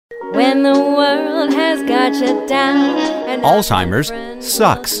when the world has got you down. And Alzheimer's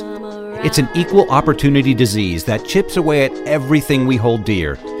sucks. It's an equal opportunity disease that chips away at everything we hold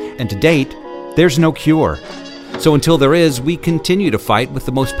dear. And to date, there's no cure. So until there is, we continue to fight with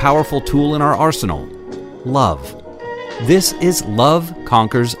the most powerful tool in our arsenal, love. This is Love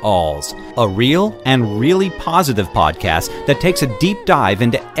Conquers Alls, a real and really positive podcast that takes a deep dive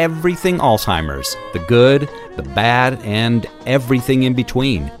into everything Alzheimer's, the good, the bad, and everything in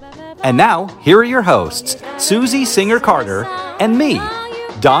between. And now, here are your hosts, Susie Singer-Carter and me,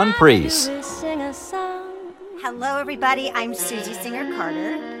 Don Priest. Hello, everybody. I'm Susie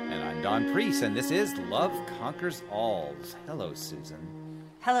Singer-Carter. And I'm Don Priest, and this is Love Conquers Alls. Hello, Susan.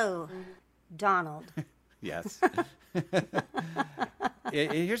 Hello, Donald. Yes.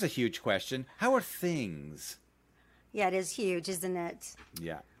 Here's a huge question. How are things? Yeah, it is huge, isn't it?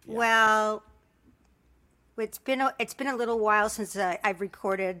 Yeah. Well, it's been a little while since I've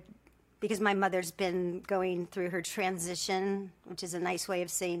recorded, because my mother's been going through her transition, which is a nice way of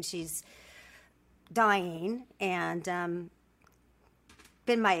saying she's dying, and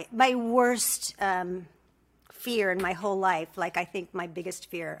been my worst fear in my whole life. Like, I think my biggest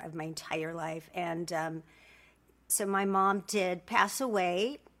fear of my entire life. And so my mom did pass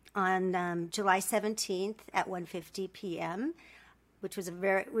away on July 17th at 1:50 p.m., which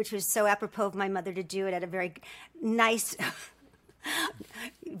was so apropos of my mother to do it at a very nice,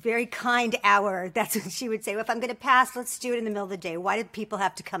 very kind hour. That's what she would say. Well, if I'm going to pass, let's do it in the middle of the day. Why did people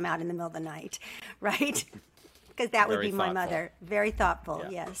have to come out in the middle of the night, right? Because that would be my mother. Very thoughtful,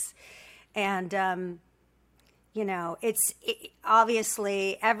 yeah. Yes. And, you know,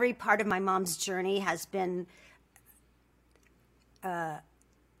 obviously every part of my mom's journey has been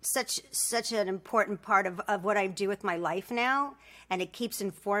such an important part of what I do with my life now, and it keeps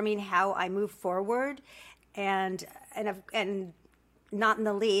informing how I move forward, and not in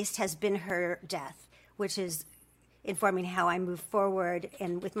the least has been her death, which is informing how I move forward,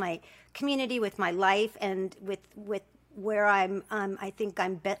 and with my community, with my life, and with where I think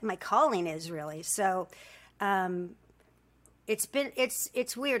my calling is really. So it's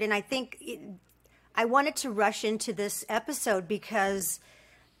weird, and I think I wanted to rush into this episode because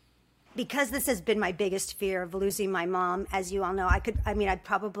this has been my biggest fear of losing my mom. As you all know, I could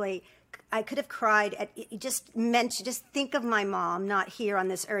have cried just think of my mom not here on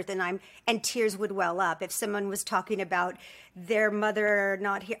this earth, and tears would well up. If someone was talking about their mother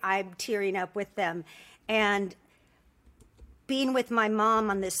not here, I'm tearing up with them. And being with my mom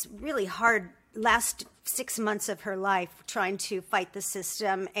on this really hard last 6 months of her life, trying to fight the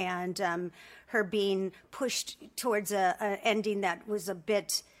system, and her being pushed towards an ending that was a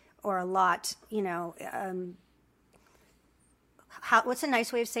bit or a lot, you know. What's a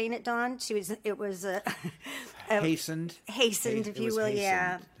nice way of saying it, Don? It was hastened, if you will.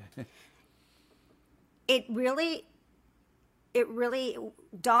 Yeah. It really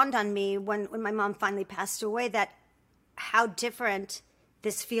dawned on me when my mom finally passed away that how different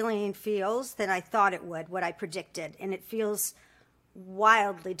this feeling feels than I thought it would, what I predicted. And it feels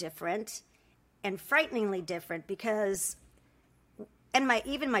wildly different and frighteningly different, because, and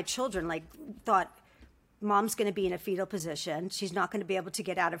even my children thought, Mom's going to be in a fetal position. She's not going to be able to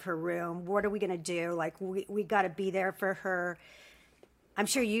get out of her room. What are we going to do? Like, we got to be there for her. I'm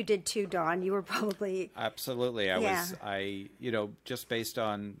sure you did too, Dawn. You were probably... Absolutely. Just based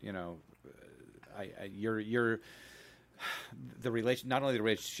on, the relation, not only the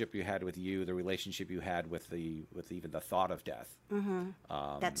relationship you had with you, the relationship you had with even the thought of death. Mm-hmm.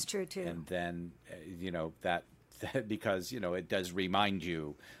 That's true too. And then, that because, it does remind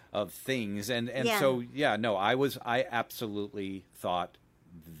you of things. And yeah. So, I absolutely thought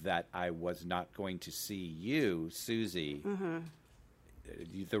that I was not going to see you, Susie, mm-hmm.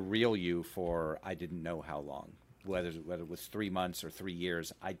 the real you, for I didn't know how long, whether it was 3 months or 3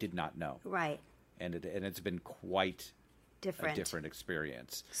 years, I did not know. Right. And it's been quite different. A different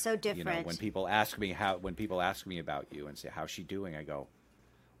experience. So different. When people ask me about you and say, how's she doing? I go,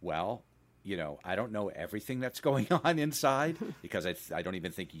 well, I don't know everything that's going on inside, because I don't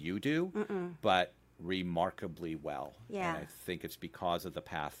even think you do, but remarkably well. Yeah. And I think it's because of the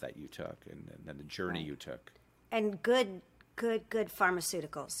path that you took and the journey you took. And good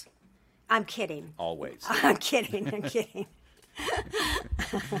pharmaceuticals. I'm kidding. Always. I'm kidding. I'm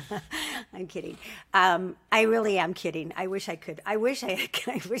kidding. I really am kidding. I wish I could. I wish I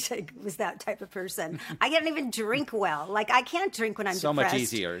was that type of person. I don't even drink well. Like, I can't drink when I'm so depressed. Much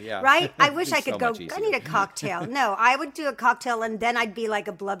easier, yeah. Right? I wish I could go, I need a cocktail. No, I would do a cocktail, and then I'd be like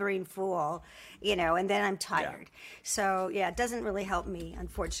a blubbering fool, and then I'm tired. Yeah. So, it doesn't really help me,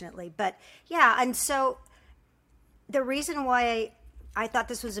 unfortunately. But, and so the reason why I thought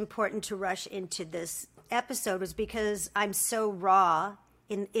this was important to rush into this episode was because I'm so raw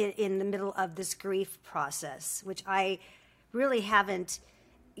in the middle of this grief process, which I really haven't,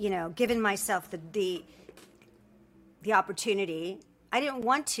 given myself the opportunity. I didn't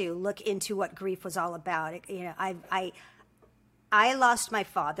want to look into what grief was all about. I lost my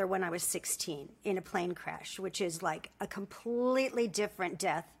father when I was 16 in a plane crash, which is like a completely different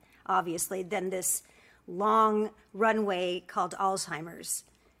death, obviously, than this long runway called Alzheimer's,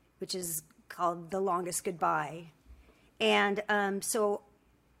 which is called the longest goodbye. And so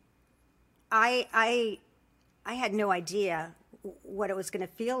I had no idea what it was going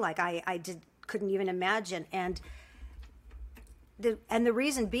to feel like. I couldn't even imagine. And the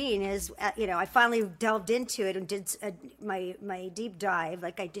reason being is, I finally delved into it and did my deep dive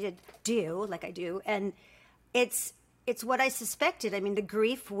like I do. And it's what I suspected. I mean, the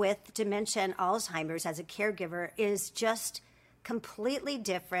grief with dementia and Alzheimer's as a caregiver is just completely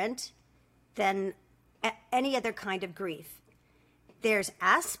different than any other kind of grief. There's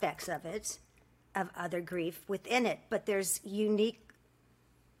aspects of it, of other grief within it, but there's unique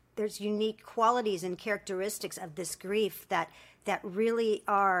qualities and characteristics of this grief that really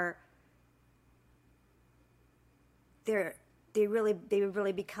are they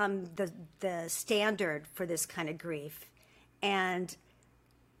really become the standard for this kind of grief. And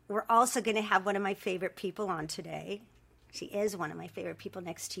we're also going to have one of my favorite people on today. She is one of my favorite people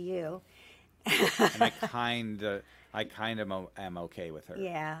next to you. And I kind of am okay with her.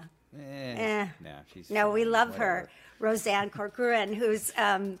 Yeah. No, we love whatever. her. Roseanne Corcoran, who's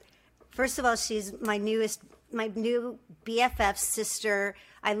first of all, she's my new BFF sister.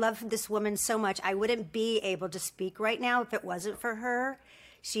 I love this woman so much. I wouldn't be able to speak right now if it wasn't for her.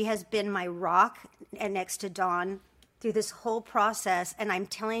 She has been my rock and next to Dawn through this whole process. And I'm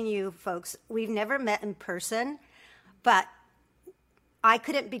telling you, folks, we've never met in person, but I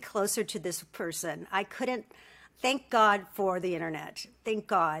couldn't be closer to this person. I couldn't. Thank God for the internet. Thank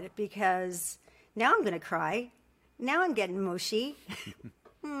God, because now I'm going to cry. Now I'm getting mushy.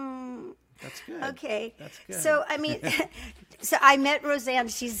 That's good. Okay. That's good. So I mean, so I met Roseanne.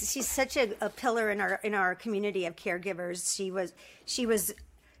 She's such a pillar in our community of caregivers. She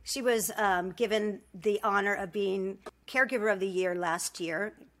was given the honor of being Caregiver of the Year last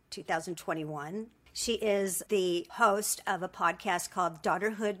year, 2021. She is the host of a podcast called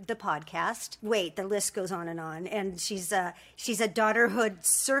Daughterhood the Podcast. Wait, the list goes on. And she's a Daughterhood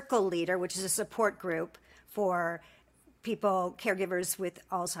Circle leader, which is a support group for people, caregivers with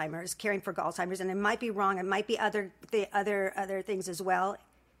Alzheimer's, caring for Alzheimer's. And it might be wrong. It might be other things as well.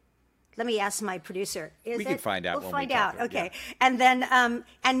 Let me ask my producer. We can find out. We'll when find we out. talk. Okay. Yeah. And then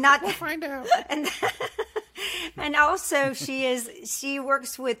We'll find out. And also she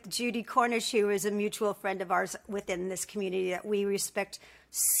works with Judy Cornish, who is a mutual friend of ours within this community that we respect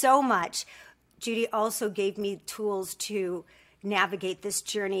so much. Judy also gave me tools to navigate this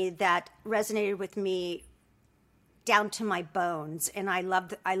journey that resonated with me down to my bones, and I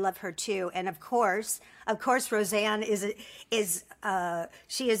love her too. And of course, Roseanne is a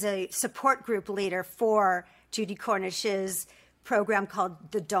support group leader for Judy Cornish's program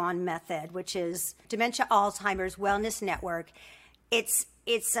called the Dawn Method, which is Dementia Alzheimer's Wellness Network. It's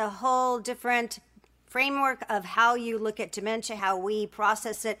a whole different framework of how you look at dementia, how we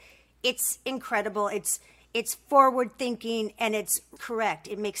process it. It's incredible. It's forward thinking, and it's correct.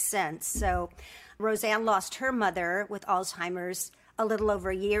 It makes sense. So Roseanne lost her mother with Alzheimer's a little over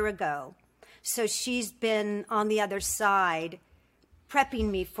a year ago. So she's been on the other side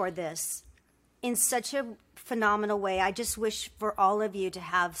prepping me for this in such a phenomenal way. I just wish for all of you to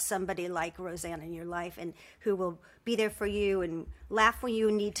have somebody like Roseanne in your life, and who will be there for you and laugh when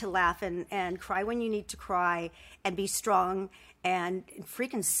you need to laugh, and cry when you need to cry, and be strong and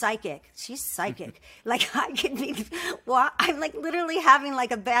freaking psychic. She's psychic. Like I could be, I'm like literally having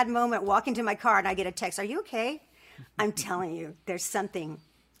like a bad moment walking to my car and I get a text, "Are you okay?" I'm telling you, there's something.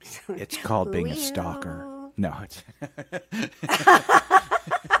 It's called being a stalker. No, it's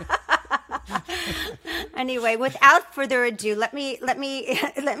Anyway, without further ado, let me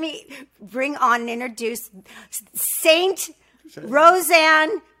bring on and introduce Saint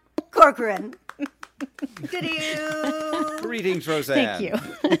Roseanne Corcoran. Good you. Greetings, Roseanne. Thank you.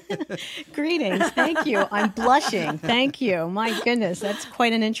 Greetings. Thank you. I'm blushing. Thank you. My goodness, that's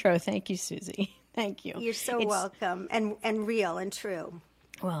quite an intro. Thank you, Susie. Thank you. You're so welcome, and real and true.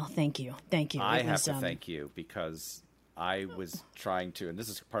 Well, thank you. Thank you. I have to thank you, because I was trying to, and this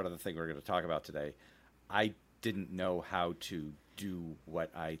is part of the thing we're going to talk about today, I didn't know how to do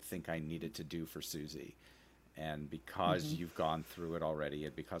what I think I needed to do for Susie. And because you've gone through it already,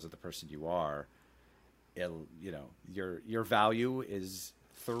 and because of the person you are, your value is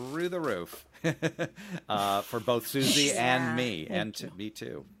through the roof for both Susie and me, me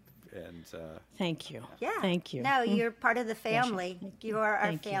too. And thank you. Yeah. Thank you. No, you're part of the family. You are our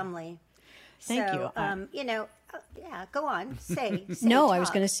Thank you. family. Thank so, you. Yeah, go on. Say No, I was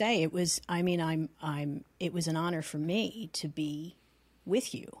talk. going to say it was. I mean, it was an honor for me to be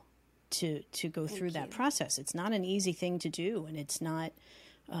with you, to go through that process. It's not an easy thing to do, and it's not.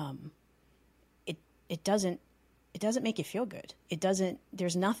 It doesn't make you feel good. It doesn't.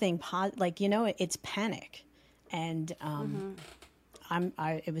 There's nothing it's panic, and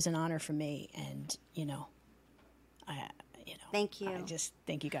it was an honor for me, and Thank you. I just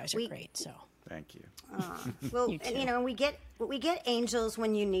think you guys are great. So. thank you. Well, You too. and, we get angels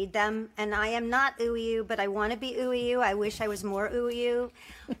when you need them, and I am not Uyu, but I want to be Uyu. I wish I was more Uyu,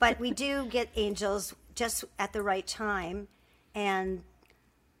 but we do get angels just at the right time, and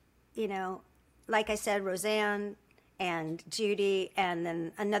like I said, Roseanne and Judy, and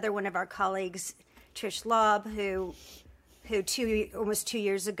then another one of our colleagues, Trish Laub, who almost 2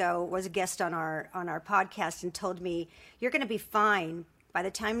 years ago was a guest on our podcast and told me, "You're going to be fine. By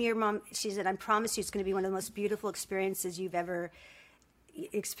the time your mom," she said, "I promise you, it's going to be one of the most beautiful experiences you've ever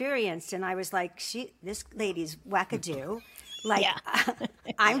experienced." And I was like, "This lady's wackadoo." Like,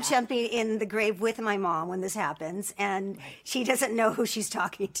 I'm jumping in the grave with my mom when this happens, and she doesn't know who she's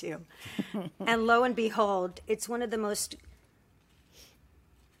talking to. And lo and behold, it's one of the most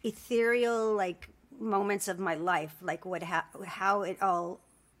ethereal, moments of my life, how it all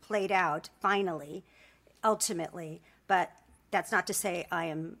played out finally, ultimately. But that's not to say I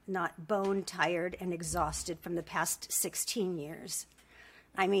am not bone tired and exhausted from the past 16 years.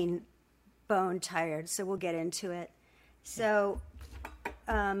 I mean, bone tired. So we'll get into it. So,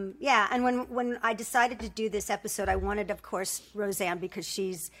 and when I decided to do this episode, I wanted, of course, Roseanne, because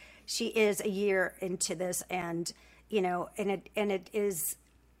she is a year into this, and and it is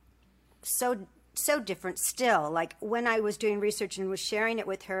so different still. Like when I was doing research and was sharing it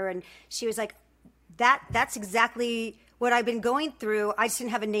with her, and she was like, "That's exactly what I've been going through. I just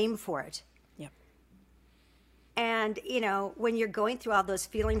didn't have a name for it." Yep. And when you're going through all those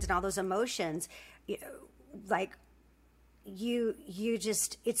feelings and all those emotions, you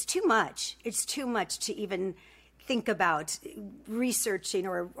just, it's too much. It's too much to even think about researching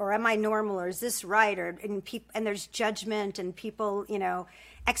or am I normal, or is this right, and there's judgment and people,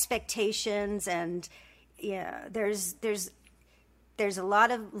 expectations, and there's a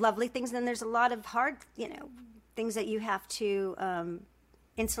lot of lovely things, and then there's a lot of hard things that you have to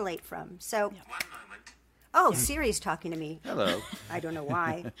insulate from. So Oh, Siri's talking to me. Hello. I don't know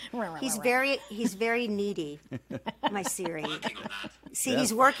why. He's very needy, my Siri. See,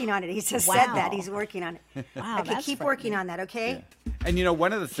 he's working on it. He just said that. He's working on it. Wow, okay, that's keep frightening. working on that, okay? Yeah. And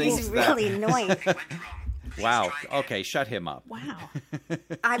one of the things He's really annoying. Wow. Okay, shut him up. Wow.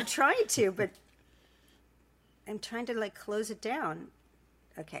 I'm trying to, but I'm trying to close it down.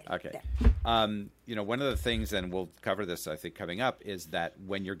 Okay. Okay. One of the things, and we'll cover this, I think, coming up, is that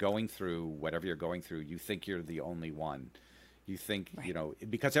when you're going through whatever you're going through, you think you're the only one. You think,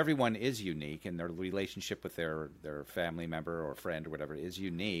 because everyone is unique, and their relationship with their family member or friend or whatever is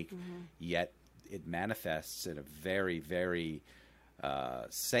unique, yet it manifests in a very, very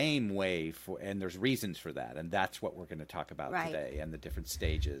same way, and there's reasons for that. And that's what we're going to talk about today, and the different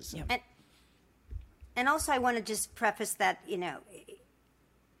stages. Yep. And also I want to just preface that,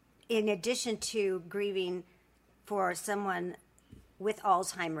 in addition to grieving for someone with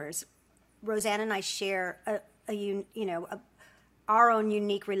Alzheimer's, Roseanne and I share our own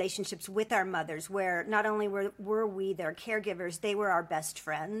unique relationships with our mothers, where not only were we their caregivers, they were our best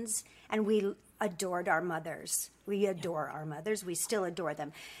friends, and we adored our mothers. We adore our mothers. We still adore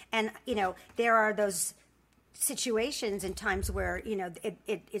them. And, there are those situations and times where,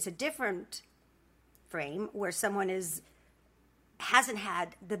 it's a different frame, where someone hasn't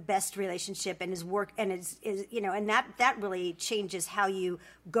had the best relationship and and that really changes how you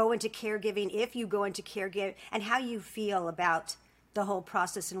go into caregiving, if you go into caregiving, and how you feel about the whole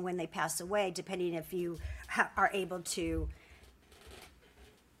process and when they pass away, depending if you are able to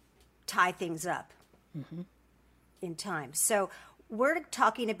tie things up in time. So we're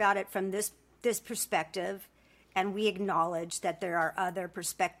talking about it from this perspective, and we acknowledge that there are other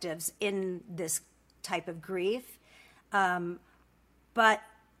perspectives in this type of grief. But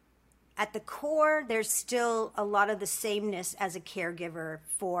at the core, there's still a lot of the sameness as a caregiver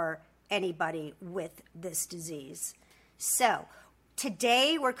for anybody with this disease. So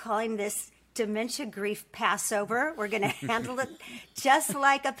today we're calling this Dementia Grief Passover. We're going to handle it just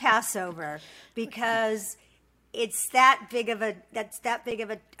like a Passover, because it's that big of a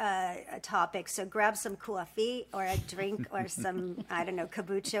a topic. So grab some coffee or a drink or some, I don't know,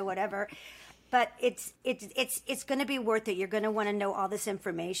 kombucha, whatever. But it's going to be worth it. You're going to want to know all this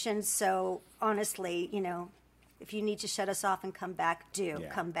information. So honestly, if you need to shut us off and come back,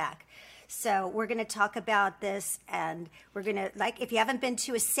 come back. So we're going to talk about this, and we're going to, like, if you haven't been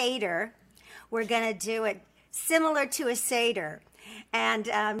to a Seder, we're going to do it similar to a Seder. And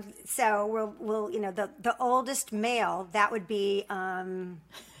so we'll the oldest male, that would be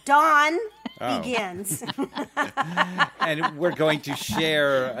Don begins. And we're going to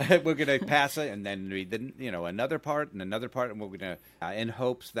share, we're going to pass it and then read another part, and we're going to, in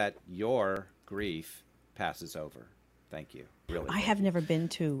hopes that your grief passes over. Thank you. Really. I have never been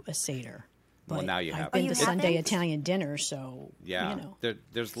to a Seder. Well, now you have. I've been to Sunday haven't? Italian dinner, so yeah,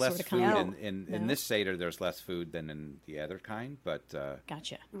 there's less sort of food in this Seder. There's less food than in the other kind, but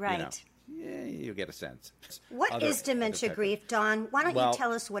gotcha. Right. You get a sense. What is dementia grief, Don? Why don't you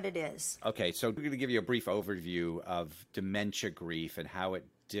tell us what it is? Okay, so we're going to give you a brief overview of dementia grief and how it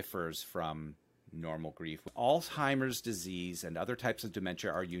differs from normal grief. Alzheimer's disease and other types of dementia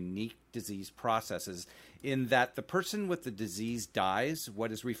are unique disease processes in that the person with the disease dies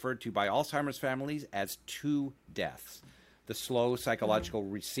what is referred to by Alzheimer's families as two deaths. The slow psychological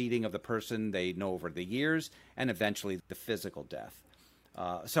receding of the person they know over the years, and eventually the physical death.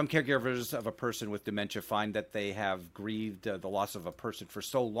 Some caregivers of a person with dementia find that they have grieved the loss of a person for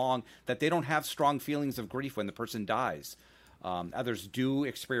so long that they don't have strong feelings of grief when the person dies. Others do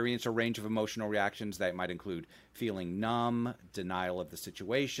experience a range of emotional reactions that might include feeling numb, denial of the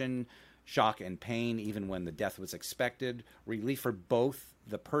situation, shock and pain even when the death was expected, relief for both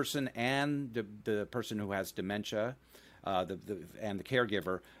the person and the person who has dementia and the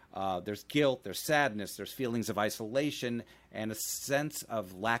caregiver. There's guilt, there's sadness, there's feelings of isolation, and a sense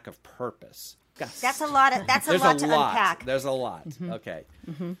of lack of purpose. That's a lot to unpack. There's a lot. Mm-hmm. Okay.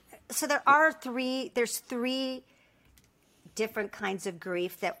 Mm-hmm. So there's three different kinds of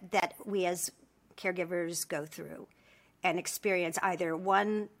grief that we as caregivers go through and experience, either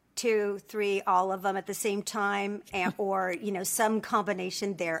 1, 2, 3, all of them at the same time, or some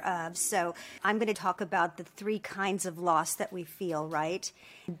combination thereof. So I'm going to talk about the three kinds of loss that we feel, right?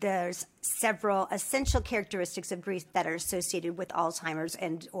 There's several essential characteristics of grief that are associated with Alzheimer's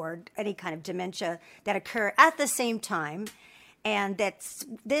or any kind of dementia that occur at the same time, and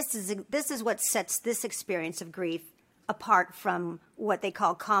this is what sets this experience of grief apart from what they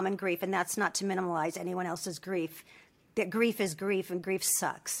call common grief, and that's not to minimize anyone else's grief. That grief is grief, and grief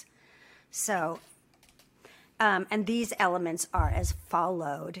sucks. So, and these elements are as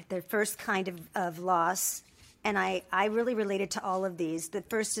followed. The first kind of loss, and I really related to all of these. The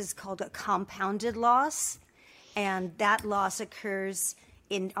first is called a compounded loss, and that loss occurs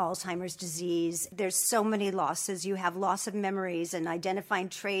in Alzheimer's disease. There's so many losses. You have loss of memories and identifying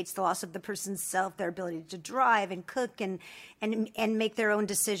traits, the loss of the person's self, their ability to drive and cook and make their own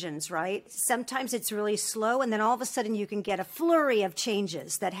decisions, right? Sometimes it's really slow, and then all of a sudden you can get a flurry of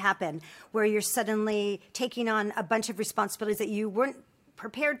changes that happen where you're suddenly taking on a bunch of responsibilities that you weren't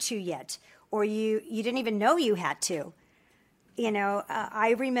prepared to yet, or you didn't even know you had to.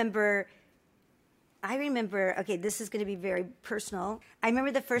 I remember, okay, this is going to be very personal. I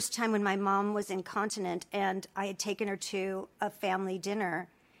remember the first time when my mom was incontinent and I had taken her to a family dinner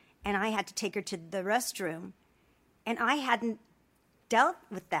and I had to take her to the restroom, and I hadn't dealt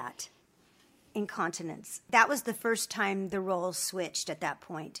with that incontinence. That was the first time the roles switched at that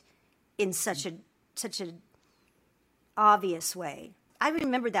point in such a obvious way. I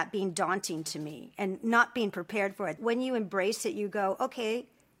remember that being daunting to me and not being prepared for it. When you embrace it, you go, okay,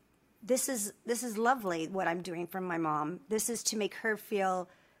 this is lovely what I'm doing for my mom. This is to make her feel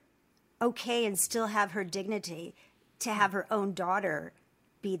okay and still have her dignity, to have her own daughter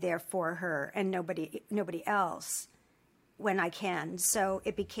be there for her and nobody else when I can. So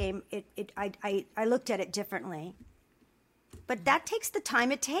it became I looked at it differently. But that takes the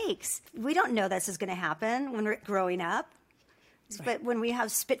time it takes. We don't know this is going to happen when we're growing up. Right. But when we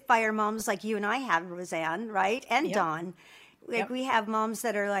have Spitfire moms like you and I have, Roseanne, right? And yep. Dawn. We have moms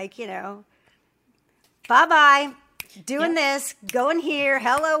that are like, bye-bye, doing this, going here,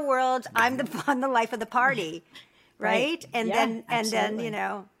 hello world, I'm the life of the party, right? And then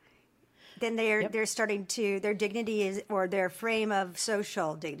then they're starting to, their dignity is, or their frame of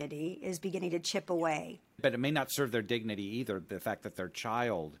social dignity is beginning to chip away. But it may not serve their dignity either, the fact that their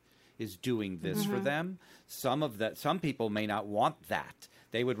child is doing this for them. Some people may not want that.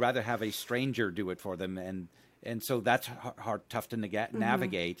 They would rather have a stranger do it for them, and so that's tough to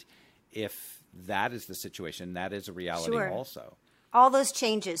navigate if that is the situation. That is a reality also. All those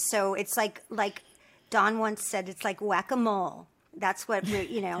changes. So it's like Don once said it's like whack-a-mole. That's what,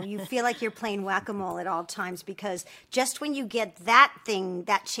 you feel like you're playing whack-a-mole at all times, because just when you get that thing,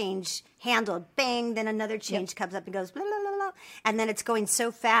 that change handled, bang, then another change comes up and goes, blah, blah, blah, blah. And then it's going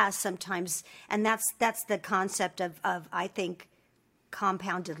so fast sometimes. And that's the concept of, I think,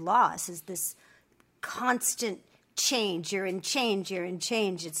 compounded loss, is this constant change. You're in change.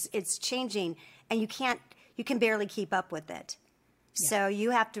 It's changing, and you can barely keep up with it. Yeah. So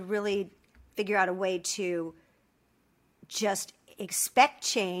you have to really figure out a way to just expect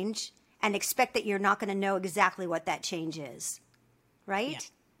change and expect that you're not going to know exactly what that change is, right? Yeah,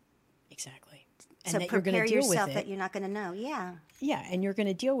 exactly. And so that prepare you're deal yourself with that you're not going to know. Yeah. Yeah, and you're going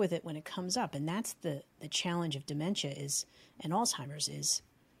to deal with it when it comes up. And that's the challenge of dementia and Alzheimer's is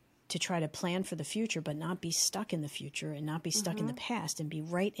to try to plan for the future, but not be stuck in the future and not be stuck in the past and be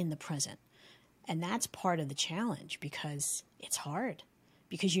right in the present. And that's part of the challenge, because it's hard,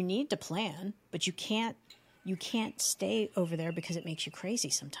 because you need to plan, but you can't stay over there because it makes you crazy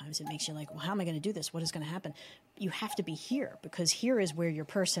sometimes. It makes you like, well, how am I going to do this? What is going to happen? You have to be here, because here is where your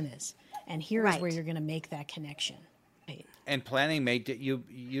person is, and here is where you're going to make that connection. Right? And planning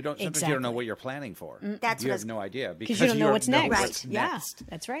you don't sometimes you don't know what you're planning for. That's you what have no idea because you don't know what's next. What's next. Yeah,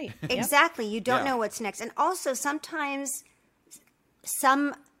 that's right. Exactly. You don't Yeah. know what's next. And also sometimes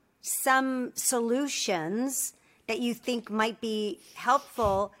some solutions that you think might be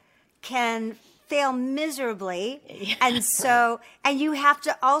helpful can fail miserably. And you have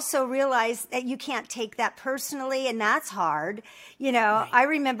to also realize that you can't take that personally, and that's hard. I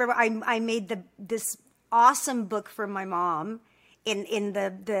remember I made this awesome book for my mom in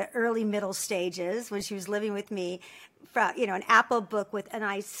the early middle stages when she was living with me, an Apple book and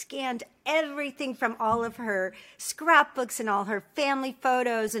I scanned everything from all of her scrapbooks and all her family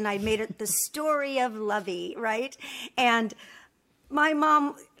photos, and I made it the story of Lovey, right? And my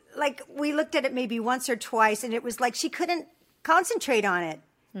mom, like, we looked at it maybe once or twice, and it was like she couldn't concentrate on it.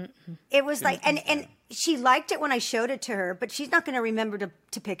 Mm-mm. It was like, and she liked it when I showed it to her, but she's not going to remember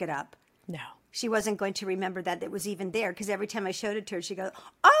to pick it up. No. She wasn't going to remember that it was even there, because every time I showed it to her, she'd go,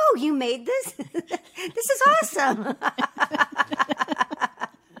 "Oh, you made this? This is awesome."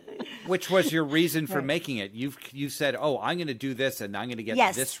 Which was your reason for making it? You said, "Oh, I'm going to do this, and I'm going to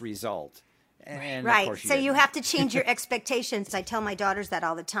get this result." And right. Of course So you have to change your expectations. I tell my daughters that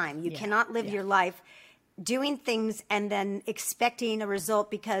all the time. You cannot live your life doing things and then expecting a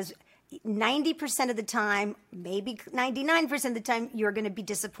result, because 90% of the time, maybe 99% of the time, you're going to be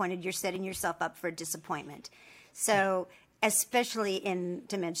disappointed. You're setting yourself up for disappointment. So, especially in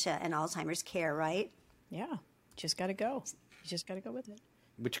dementia and Alzheimer's care, right? Yeah. Just got to go. You just got to go with it.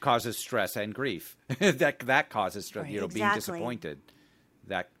 Which causes stress and grief. that causes stress. Right. Exactly. Being disappointed.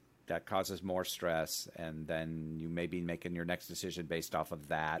 That causes more stress, and then you may be making your next decision based off of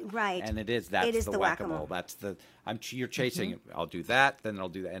that. Right. And that's the whack-a-mole. That's you're chasing. I'll do that, then I'll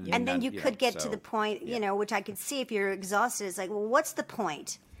do that, and then you could get to the point, which I could see if you're exhausted. It's like, well, what's the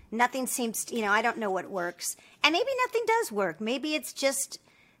point? Nothing seems, I don't know what works, and maybe nothing does work. Maybe it's just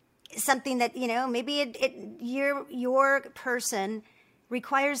something that maybe your person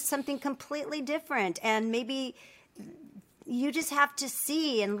requires something completely different, and maybe you just have to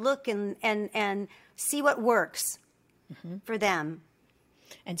see and look and see what works for them.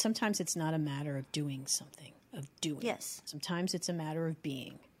 And sometimes it's not a matter of doing something, of doing. Yes. Sometimes it's a matter of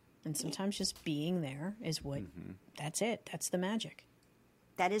being. And sometimes just being there is what, that's it. That's the magic.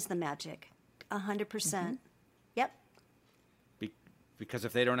 That is the magic. 100%. Yep. Because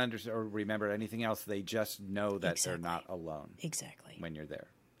if they don't understand or remember anything else, they just know that they're not alone. Exactly. When you're there.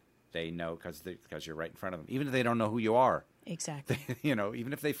 They know because you're right in front of them. Even if they don't know who you are. Exactly.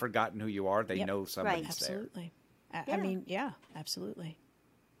 Even if they've forgotten who you are, they know somebody's absolutely. there. I mean, yeah, absolutely.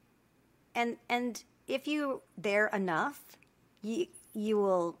 And if you're there enough, you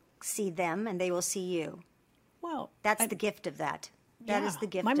will see them and they will see you. Well, that's the gift of that. That is the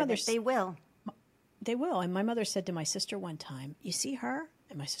gift my of mother, it. They will. They will. And my mother said to my sister one time, "You see her?"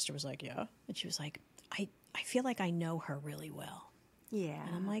 And my sister was like, "Yeah." And she was like, I feel like I know her really well. Yeah.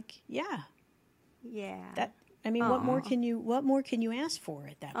 And I'm like, yeah. Yeah. What more can you ask for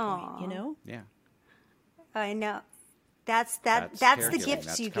at that point, Yeah. I know. That's the caregiving. gifts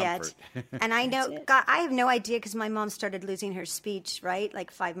That's you comfort. get. And I know, God, I have no idea, because my mom started losing her speech, right?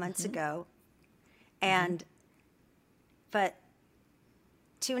 Like 5 months ago. But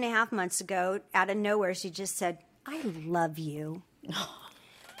 2.5 months ago, out of nowhere, she just said, "I love you."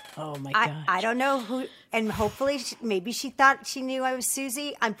 Oh my God! I don't know who, and hopefully, maybe she thought she knew I was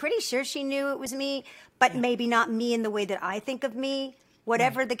Susie. I'm pretty sure she knew it was me, but maybe not me in the way that I think of me.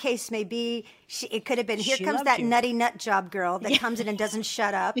 whatever the case may be. It could have been, here She comes loved that you. nutty nut job girl that comes in and doesn't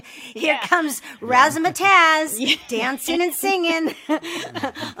shut up. Here comes Razzmatazz dancing and singing.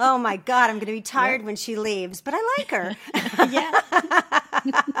 Oh my God, I'm going to be tired when she leaves, but I like her.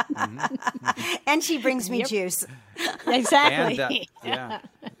 And she brings me juice. Exactly. And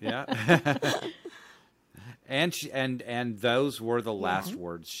yeah. And those were the last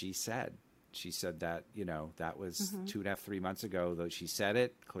words she said. She said that, that was 2.5, 3 months ago, though she said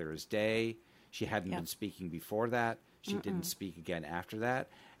it clear as day. She hadn't been speaking before that. She didn't speak again after that.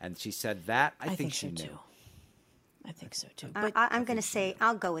 And she said that. I think she so knew. too. I think so too. But I'm going to say,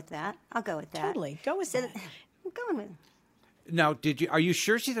 I'll go with that. totally, go with that. I'm going with Now, are you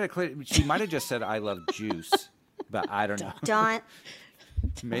sure she said it clear? She might have just said, I love juice, but I don't know. Dawn.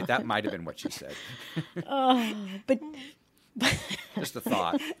 That might have been what she said. But Just a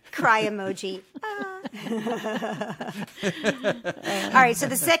thought. Cry emoji. All right, so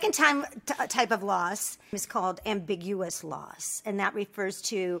the second type of loss is called ambiguous loss, and that refers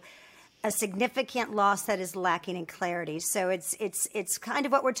to a significant loss that is lacking in clarity. So it's kind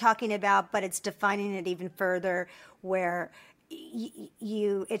of what we're talking about, but it's defining it even further, where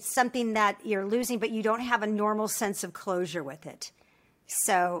it's something that you're losing, but you don't have a normal sense of closure with it.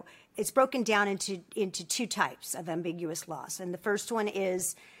 So it's broken down into two types of ambiguous loss. And the first one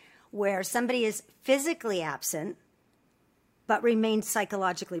is where somebody is physically absent but remains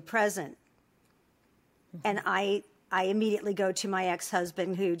psychologically present. And I immediately go to my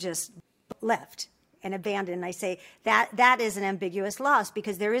ex-husband who just left and abandoned. And I say that is an ambiguous loss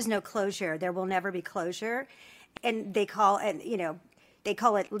because there is no closure. There will never be closure. And they call it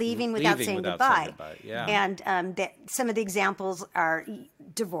leaving without saying goodbye. Yeah. And some of the examples are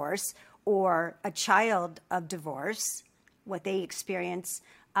divorce or a child of divorce, what they experience,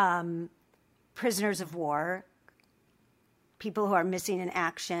 prisoners of war, people who are missing in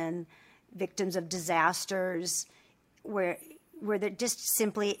action, victims of disasters, where there just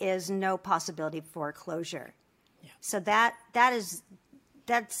simply is no possibility for closure. Yeah. So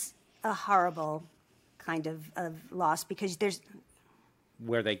that's a horrible kind of loss because there's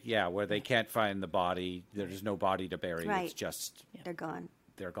where they can't find the body. There's no body to bury. Right. It's just they're gone.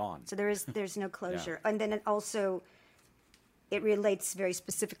 They're gone. So there's no closure. And then it relates very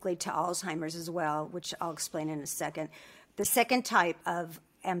specifically to Alzheimer's as well, which I'll explain in a second. The second type of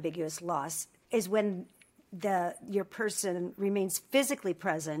ambiguous loss is when your person remains physically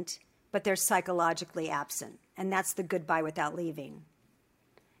present, but they're psychologically absent. And that's the goodbye without leaving.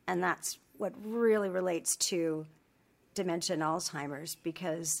 And that's what really relates to dementia and Alzheimer's,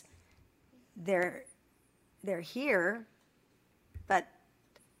 because they're here, but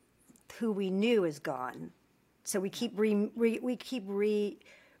who we knew is gone. So we keep re-meeting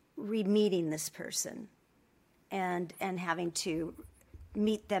this person, and having to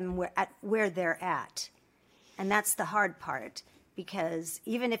meet them where they're at, and that's the hard part, because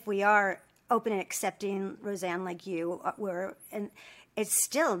even if we are open and accepting, Roseanne, like you, it's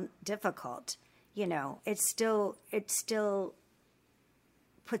still difficult. It still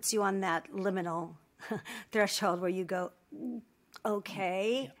puts you on that liminal threshold where you go,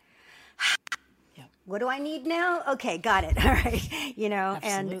 okay, what do I need now? Okay, got it. All right,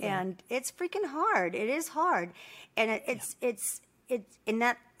 Absolutely. and it's freaking hard. It is hard, and it's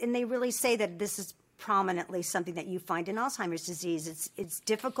and they really say that this is prominently something that you find in Alzheimer's disease. It's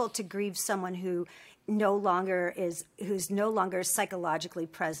difficult to grieve someone who's no longer psychologically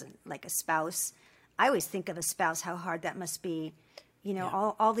present, like a spouse. I always think of a spouse, how hard that must be.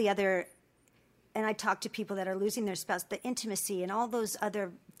 All the other, and I talk to people that are losing their spouse, the intimacy and all those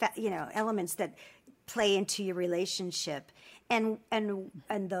other, elements that play into your relationship, and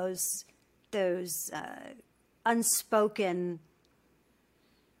those unspoken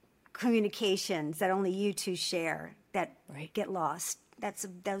communications that only you two share that get lost.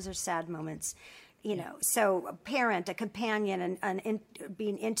 Those are sad moments. So a parent, a companion,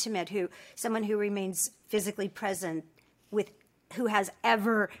 being intimate, someone who remains physically present who has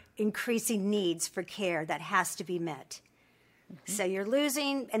ever increasing needs for care that has to be met. Mm-hmm. So you're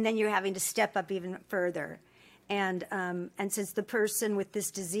losing, and then you're having to step up even further. And since the person with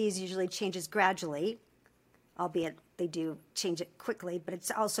this disease usually changes gradually, albeit they do change it quickly, but it's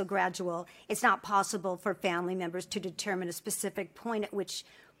also gradual, it's not possible for family members to determine a specific point at which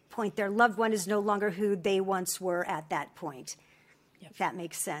point their loved one is no longer who they once were at that point. Yep. If that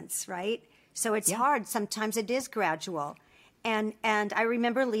makes sense, right? So it's hard. Sometimes it is gradual. And I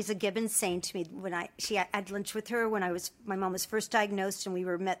remember Lisa Gibbons saying to me when I had lunch with her when my mom was first diagnosed, and we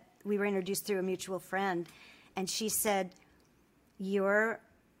were introduced through a mutual friend, and she said, "Your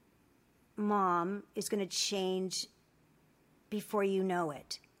mom is going to change before you know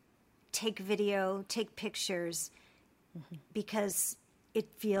it. Take video, take pictures, because it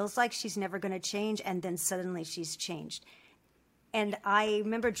feels like she's never going to change, and then suddenly she's changed. And I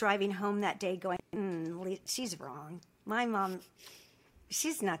remember driving home that day going, she's wrong. My mom,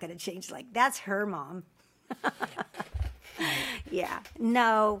 she's not going to change. Like, that's her mom. Yeah.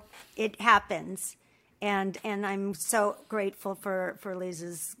 No, it happens. And I'm so grateful for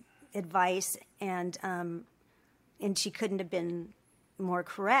Liz's advice, and she couldn't have been more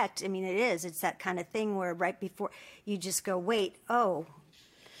correct. I mean, it is. It's that kind of thing where right before you just go, wait, oh,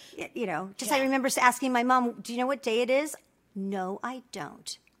 you know, just I remember asking my mom, do you know what day it is? No, I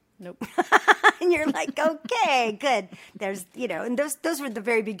don't. Nope. And you're like, okay, good. There's, you know, and those were the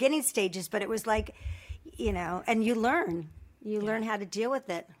very beginning stages, but it was like, you know, and you learn how to deal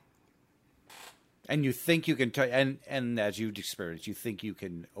with it. And you think you can, and as you've experienced, you think you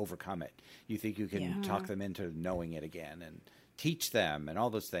can overcome it. You think you can talk them into knowing it again and teach them and all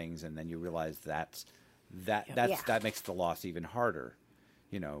those things, and then you realize that makes the loss even harder.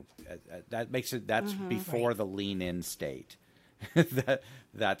 You know, that makes it before the lean in state.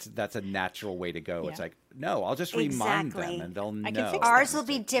 That's a natural way to go. Yeah. It's like, no, I'll just remind them and they'll know. Ours will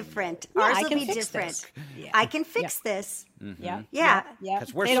be different. Ours will be different. Yeah. I can fix this. Yeah. Yeah.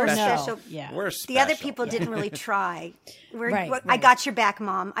 Because we're They don't special. know. Yeah. We're special. The other people didn't really try. I Right. got your back,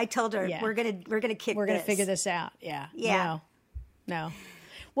 Mom. I told her Yeah. we're gonna kick. We're going this. to figure this out. Yeah. Yeah. No.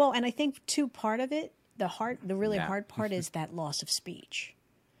 Well, and I think too, part of it, the really Yeah. hard part is that loss of speech,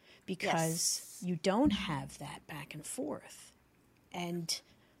 because you don't have that back and forth, and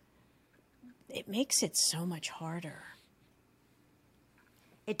it makes it so much harder.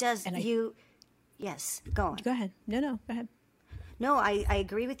 It does. Yes. Go on. Go ahead. No, go ahead. No, I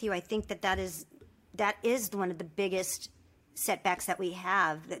agree with you. I think that is one of the biggest setbacks that we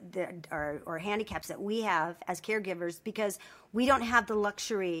have, or handicaps that we have as caregivers, because we don't have the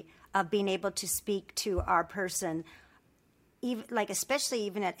luxury of being able to speak to our person, especially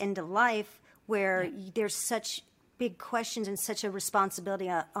even at end of life, where there's such big questions and such a responsibility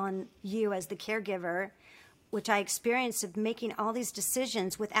on you as the caregiver, which I experienced, of making all these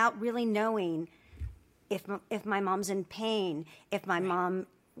decisions without really knowing if my mom's in pain, if my mom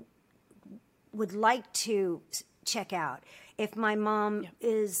would like to check out, if my mom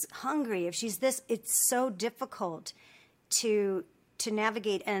is hungry, if she's this. It's so difficult to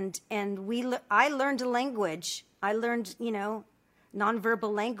navigate, and I learned a language. I learned,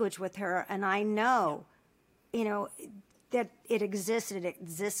 nonverbal language with her, and I know, that it exists. It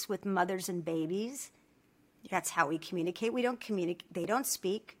exists with mothers and babies. That's how we communicate. We don't communicate. They don't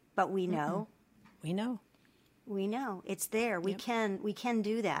speak, but we know. We know. We know it's there. We can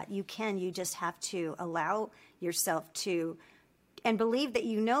do that. You just have to allow yourself to, and believe that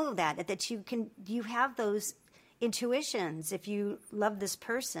that you have those intuitions. If you love this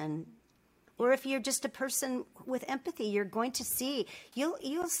person, or if you're just a person with empathy, you're going to see,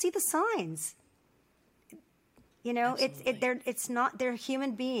 you'll see the signs. They're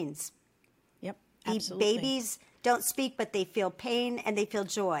human beings. Yep. Absolutely. Babies don't speak, but they feel pain and they feel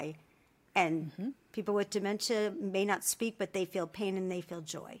joy. And people with dementia may not speak, but they feel pain and they feel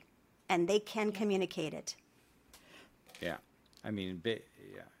joy. And they can communicate it. Yeah. I mean,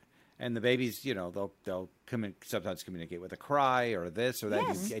 and the babies, they'll sometimes communicate with a cry or this or that.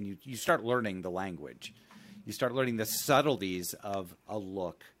 Yes. And you start learning the language. You start learning the subtleties of a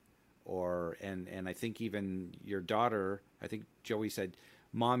look. And I think even your daughter, I think Joey said,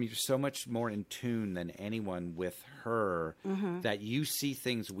 Mom, you're so much more in tune than anyone with her, that you see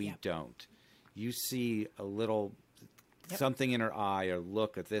things we don't. You see a little something in her eye or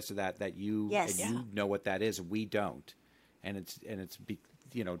look at this or that you you know what that is. We don't, and it's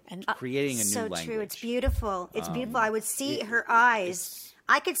creating a new so language. True. It's beautiful. It's beautiful. I would see her eyes.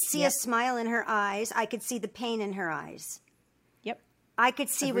 I could see a smile in her eyes. I could see the pain in her eyes. Yep. I could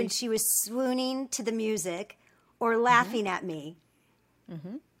see when she was swooning to the music or laughing at me.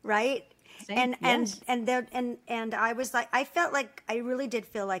 Right? Same. And I was like, I really did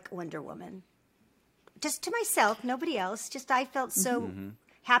feel like Wonder Woman. Just to myself, nobody else. Just I felt so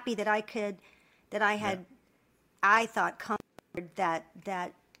happy that I thought conquered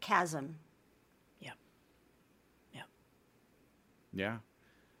that chasm. Yep. Yep. Yeah.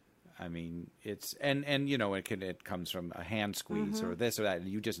 I mean, it's it comes from a hand squeeze or this or that, and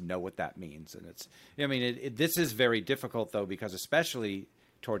you just know what that means. And this is very difficult though, because especially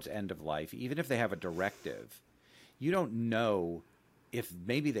towards end of life, even if they have a directive, you don't know if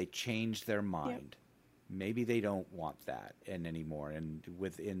maybe they changed their mind. Maybe they don't want that anymore. And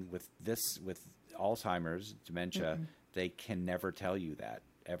with Alzheimer's, dementia, they can never tell you that.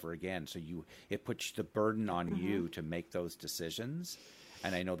 ever again. So it puts the burden on you to make those decisions.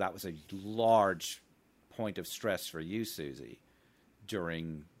 And I know that was a large point of stress for you, Susie,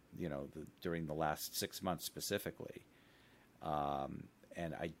 during the last 6 months specifically.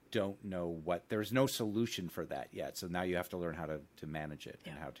 And I don't know there's no solution for that yet. So now you have to learn how to manage it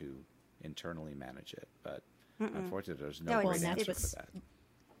and how to internally manage it. But unfortunately, there's no great answer for that.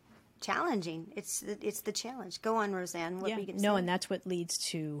 Challenging. It's the challenge. Go on, Roseanne. What were you going to say? No, and that's what leads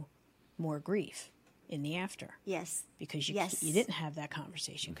to more grief in the after. Yes. Because you Yes. you didn't have that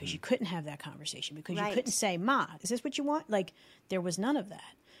conversation, because you couldn't have that conversation, because you Right. couldn't say, "Ma, is this what you want?" Like, there was none of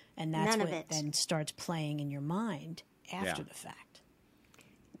that. And that's None of what it. then starts playing in your mind after Yeah. the fact.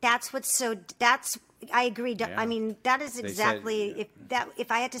 I agree. Yeah. I mean, that is They exactly, said-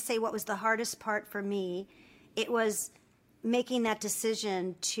 if I had to say what was the hardest part for me, it was making that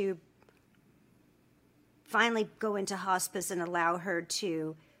decision to finally go into hospice and allow her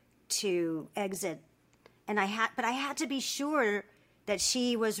to exit. And I had to be sure that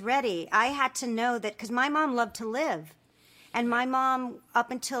she was ready. I had to know that, because my mom loved to live. And my mom,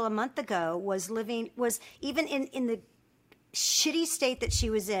 up until a month ago, was even in the shitty state that she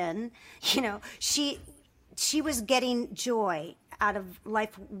was in, she was getting joy out of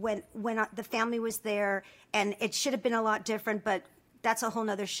life when the family was there, and it should have been a lot different, but that's a whole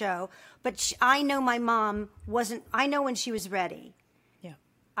nother show. But I know my mom I know when she was ready. Yeah.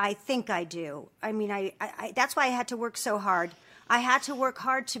 I think I do. I mean, I that's why I had to work so hard. I had to work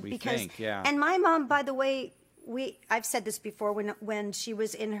hard and my mom, by the way, I've said this before, when she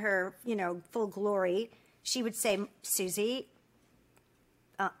was in her, full glory, she would say, "Susie,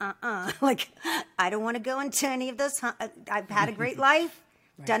 like, I don't want to go into any of this. I've had a great life,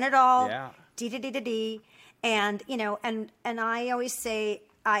 done it all, dee. And, and I always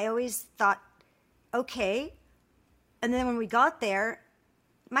thought, okay. And then when we got there,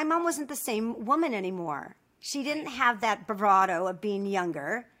 my mom wasn't the same woman anymore. She didn't have that bravado of being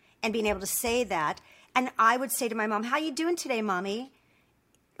younger and being able to say that. And I would say to my mom, "How you doing today, Mommy?"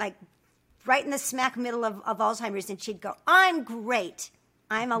 Like, right in the smack middle of Alzheimer's. And she'd go, "I'm great.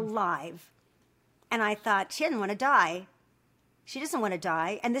 I'm alive." And I thought, she didn't want to die. She doesn't want to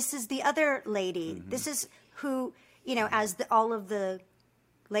die. And this is the other lady. This is who, as all of the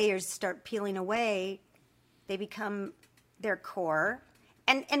layers start peeling away, they become their core.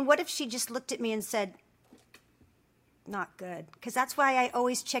 And what if she just looked at me and said, "Not good"? Because that's why I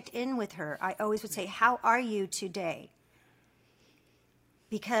always checked in with her. I always would say, "How are you today?"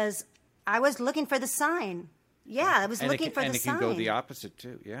 Because I was looking for the sign. Yeah, I was looking for the sign. And it can go the opposite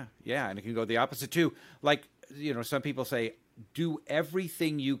too. Yeah, and it can go the opposite too. Like, some people say, "Do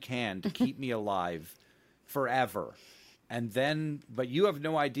everything you can to keep me alive forever." And then, but you have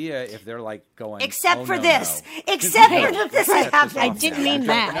no idea if they're like going, Except "Oh, for no, this. no." Except for this happened. I didn't mean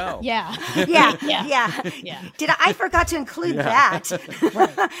that. No. Yeah. Yeah. I forgot to include that.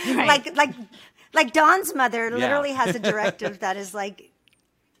 Right. Like Dawn's mother literally has a directive that is like,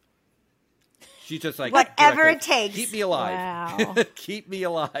 She's just like, whatever directive, it takes. keep me alive. Wow. Keep me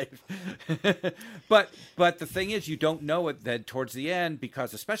alive. But the thing is, you don't know it then towards the end,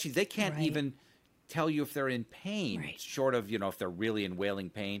 because especially they can't Right. even tell you if they're in pain, Right. short of, if they're really in wailing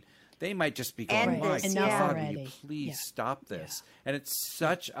pain. They might just be going, End "My this, Enough yeah. God, will you already." please Yeah. stop this?" And it's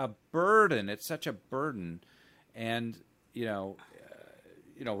such a burden. It's such a burden. And,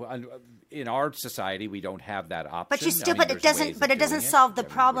 in our society, we don't have that option. but you still, I mean, but it there's ways doesn't, but of it doesn't doing solve the I mean,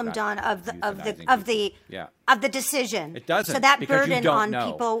 we're problem, not Dawn, of euthanizing people. the decision. It doesn't, So that because you burden don't on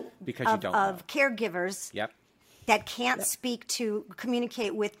know. people Because you don't of know. caregivers Yep. that can't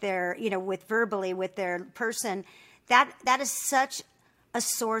communicate with their, with verbally with their person, that is such a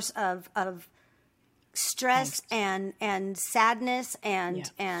source of stress and sadness and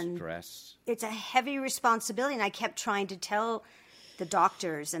Stress. it's a heavy responsibility. And I kept trying to tell the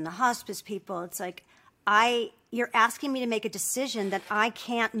doctors and the hospice people, it's like, you're asking me to make a decision that I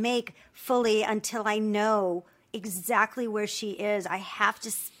can't make fully until I know exactly where she is. I have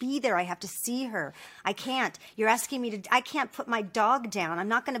to be there. I have to see her. I can't. You're asking me I can't put my dog down. I'm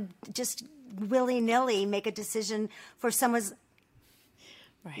not going to just willy-nilly make a decision for someone's.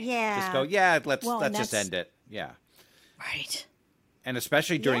 Right. Yeah. Just go, let's just end it. Yeah. Right. And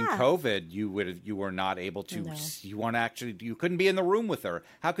especially during Yeah. COVID, you were not able to. No. You couldn't be in the room with her.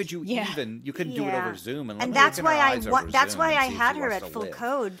 How could you Yeah. even? You couldn't do it over Zoom. And that's why that's why I had her at at full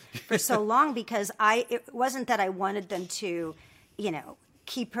code for so long, because it wasn't that I wanted them to,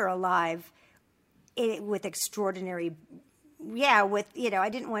 keep her alive with extraordinary, I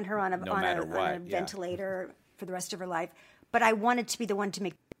didn't want her on a matter what, yeah. ventilator for the rest of her life, but I wanted to be the one to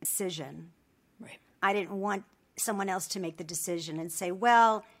make the decision. Right. I didn't want someone else to make the decision and say,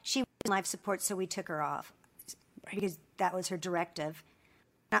 well, she was in life support, so we took her off because that was her directive.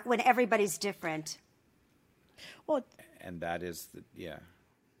 Not when everybody's different. Well, And that is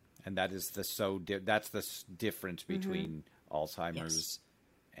and that is that's the difference between Alzheimer's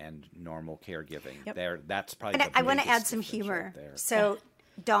and normal caregiving. Yep. That's probably. I want to add some humor. There. So,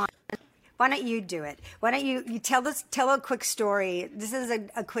 Dawn, why don't you do it? Why don't you tell a quick story? This is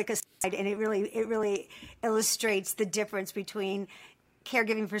a quick aside, and it really illustrates the difference between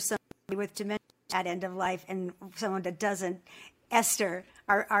caregiving for somebody with dementia at end of life and someone that doesn't. Esther,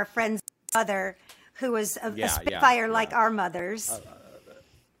 our friend's mother, who was a Spitfire like our mothers,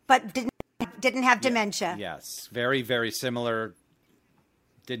 but didn't have dementia. Yes, very, very similar.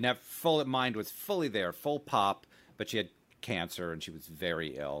 Didn't have mind was fully there, full pop, but she had cancer and she was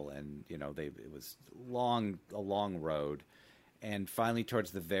very ill, and it was a long road, and finally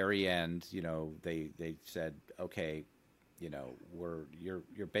towards the very end, they said, okay,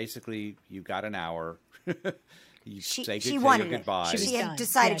 you're basically, you got an hour. She wanted it. She had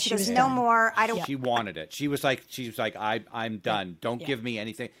decided. She goes, no more. I don't. She wanted it. She was like, I'm done. Don't give me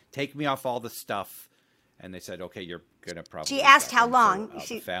anything. Take me off all the stuff. And they said, okay, you're gonna probably. She asked how long.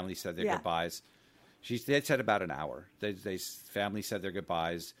 So, the family said their goodbyes. They said about an hour. They family said their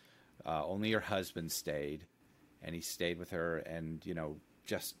goodbyes. Only her husband stayed, and he stayed with her, and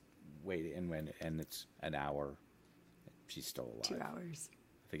just waited. And it's an hour. She's still alive. 2 hours.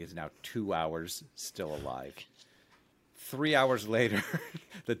 I think it's now 2 hours, still alive. 3 hours later,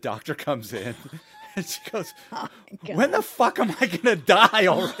 the doctor comes in and she goes, when the fuck am I going to die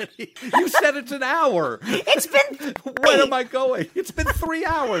already? You said it's an hour. It's been Where am I going? It's been 3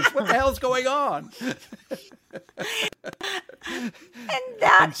 hours. What the hell's going on?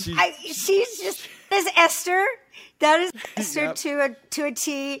 She's just as Esther. That is Esther to a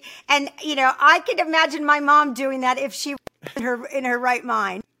T. And I could imagine my mom doing that if she was in her right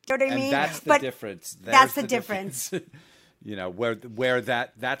mind. You know what I mean? That's the difference. That's the difference. Where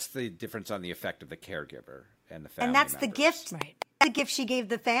that's the difference on the effect of the caregiver and the family. And that's members. the gift. Right. The gift she gave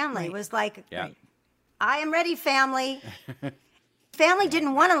the family was like, Right. I am ready, family. Family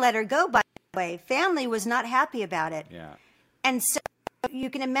didn't want to let her go, by the way. Family was not happy about it. Yeah. And so you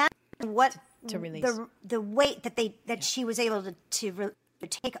can imagine what To release. the weight that she was able to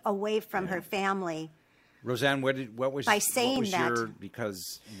take away from her family. Roseanne, what was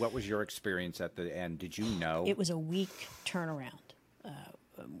your experience at the end? Did you know? It was a week turnaround.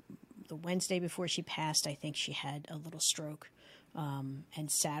 The Wednesday before she passed, I think she had a little stroke.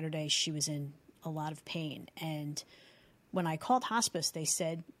 And Saturday, she was in a lot of pain. And when I called hospice, they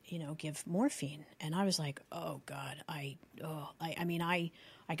said, give morphine. And I was like, oh, God. I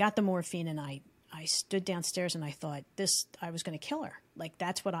got the morphine, and I stood downstairs and I thought I was going to kill her. Like,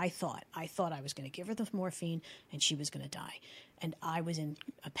 that's what I thought. I thought I was going to give her the morphine and she was going to die. And I was in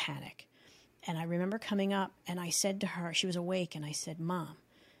a panic. And I remember coming up and I said to her, she was awake, and I said, Mom,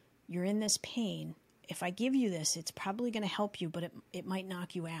 you're in this pain. If I give you this, it's probably going to help you, but it might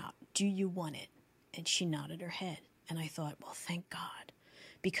knock you out. Do you want it? And she nodded her head. And I thought, well, thank God,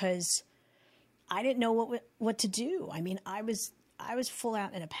 because I didn't know what to do. I mean, I was full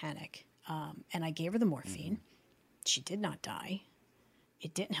out in a panic. And I gave her the morphine. She did not die.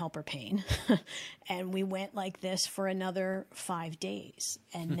 It didn't help her pain. And we went like this for another 5 days.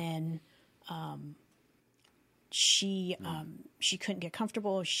 And then she couldn't get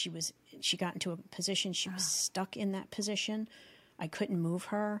comfortable. She got into a position. She was stuck in that position. I couldn't move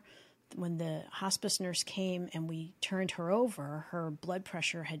her. When the hospice nurse came and we turned her over, her blood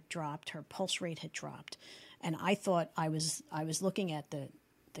pressure had dropped. Her pulse rate had dropped. And I thought I was looking at the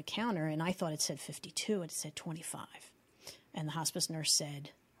counter, and I thought it said 52. It said 25. And the hospice nurse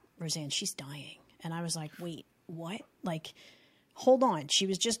said, Roseanne, she's dying. And I was like, wait, what? Like, hold on. She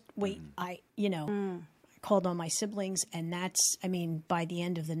was just, I called on my siblings, and by the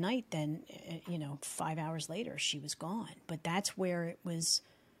end of the night, then, 5 hours later, she was gone. But that's where it was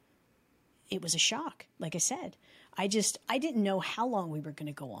a shock. Like I said, I didn't know how long we were going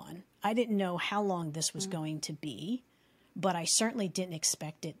to go on. I didn't know how long this was going to be. But I certainly didn't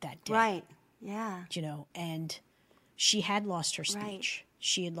expect it that day. Right. Yeah. And she had lost her speech. Right.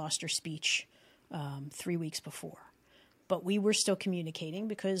 She had lost her speech 3 weeks before. But we were still communicating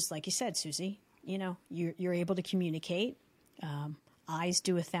because, like you said, Susie, you're able to communicate. Eyes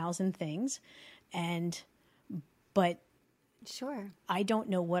do 1,000 things. But sure, I don't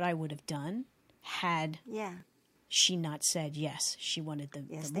know what I would have done had she not said yes. She wanted the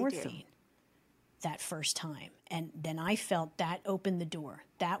morphine that first time. And then I felt that opened the door.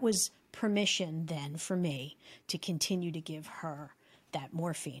 That was permission then for me to continue to give her that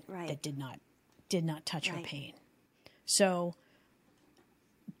morphine that did not touch her pain. So,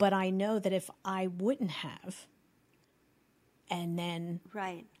 but I know that if I wouldn't have, and then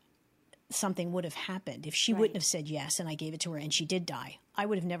Right. something would have happened, if she Right. wouldn't have said yes and I gave it to her and she did die, I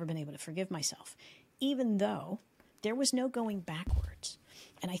would have never been able to forgive myself, even though there was no going backwards.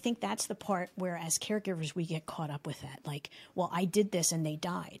 And I think that's the part where, as caregivers, we get caught up with that. Like, well, I did this and they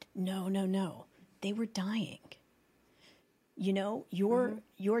died. No, no, no. They were dying. You know,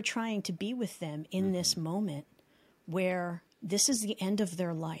 you're trying to be with them in this moment where this is the end of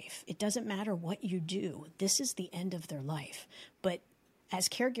their life. It doesn't matter what you do. This is the end of their life. But as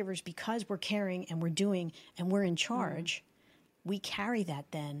caregivers, because we're caring and we're doing and we're in charge, we carry that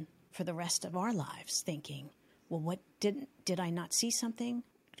then for the rest of our lives, thinking, well, what did I not see something?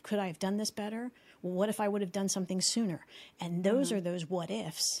 Could I have done this better? Well, what if I would have done something sooner? And those are those what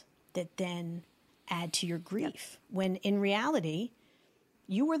ifs that then add to your grief. When in reality,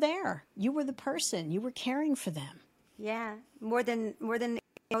 you were there. You were the person. You were caring for them. Yeah, more than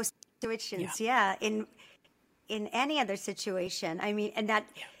most situations. Yeah, in any other situation. I mean, and that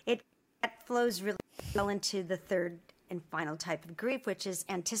flows really well into the third and final type of grief, which is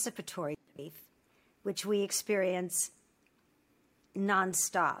anticipatory grief, which we experience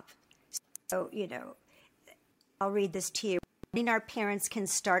nonstop. So, you know, I'll read this to you. Mourning our parents can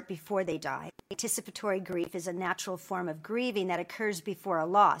start before they die. Anticipatory grief is a natural form of grieving that occurs before a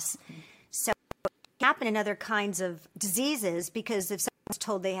loss. So it can happen in other kinds of diseases, because if someone's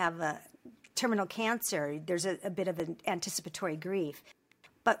told they have a terminal cancer, there's a bit of an anticipatory grief.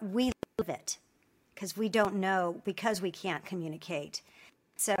 But we live it because we don't know, because we can't communicate.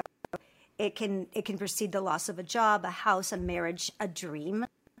 So it can precede the loss of a job, a house, a marriage, a dream,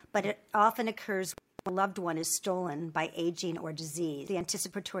 but it often occurs when a loved one is stolen by aging or disease. The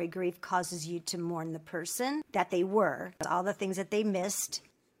anticipatory grief causes you to mourn the person that they were, all the things that they missed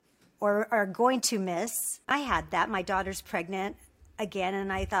or are going to miss. I had that. My daughter's pregnant again,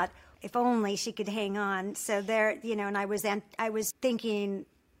 and I thought, if only she could hang on. So there, you know, and I was thinking,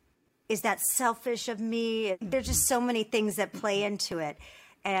 is that selfish of me? There's just so many things that play into it.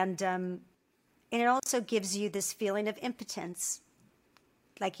 And it also gives you this feeling of impotence.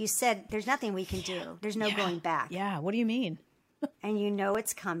 Like you said, there's nothing we can do. There's no going back. Yeah, what do you mean? And you know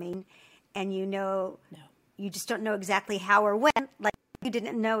it's coming, and you know you just don't know exactly how or when. Like, you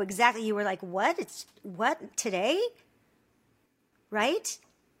didn't know exactly. You were like, what? It's what, today? Right?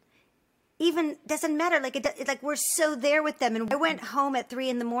 Even doesn't matter. Like it's like we're so there with them. And I went home at 3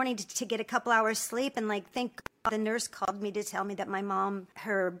 a.m. to get a couple hours sleep, and like, thank God the nurse called me to tell me that my mom,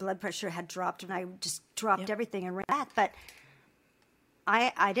 her blood pressure had dropped, and I just dropped everything and ran back. But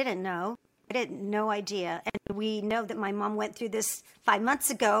I didn't know. I had no idea. And we know that my mom went through this 5 months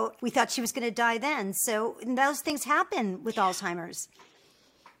ago. We thought she was going to die then. So those things happen with Alzheimer's.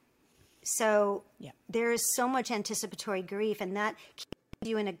 So there is so much anticipatory grief, and that keeps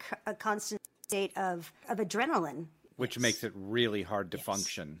you in a constant state of adrenaline. Which makes it really hard to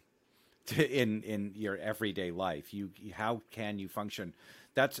function in your everyday life. How can you function?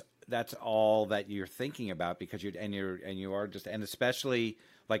 That's all that you're thinking about, because you are just, and especially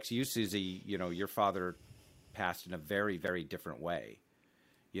like you, Susie, you know, your father passed in a very, very different way,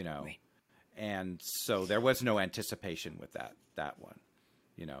 you know, and so there was no anticipation with that one,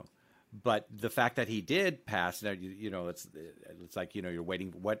 you know. But the fact that he did pass, you know, it's like, you know, you're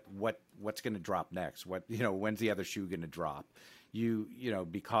waiting. What's going to drop next? When's the other shoe going to drop? You know,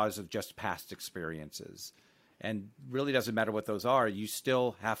 because of just past experiences, and really doesn't matter what those are. You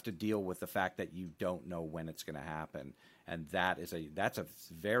still have to deal with the fact that you don't know when it's going to happen, and that's a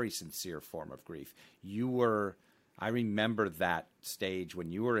very sincere form of grief. I remember that stage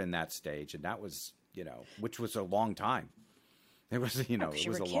when you were in that stage, and that was, you know, which was a long time. It was, you know, it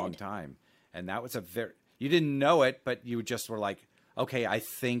was a long time. And that was you didn't know it, but you just were like, okay, I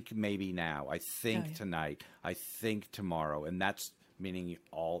think maybe now, I think tonight, I think tomorrow. And that's meaning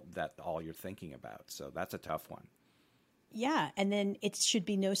all you're thinking about. So that's a tough one. Yeah. And then it should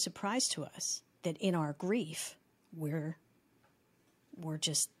be no surprise to us that in our grief, we're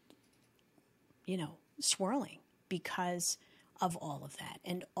just, you know, swirling because of all of that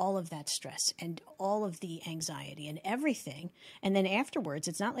and all of that stress and all of the anxiety and everything. And then afterwards,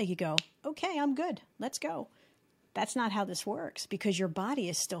 it's not like you go, okay, I'm good, let's go. That's not how this works, because your body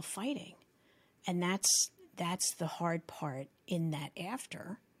is still fighting. And that's the hard part in that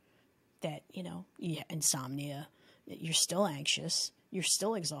after, that, you know, insomnia, you're still anxious, you're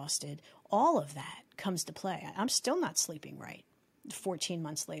still exhausted. All of that comes to play. I'm still not sleeping right. 14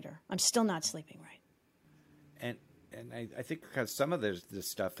 months later, I'm still not sleeping right. and I think because some of this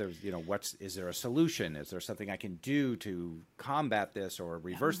stuff, there's, is there a solution? Is there something I can do to combat this or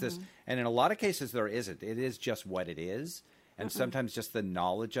reverse this? And in a lot of cases, there isn't. It is just what it is. And sometimes just the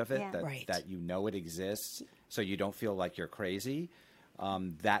knowledge of it, that it exists, so you don't feel like you're crazy,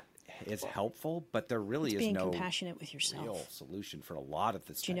 that is helpful. But there really is being no compassionate with yourself. Real solution for a lot of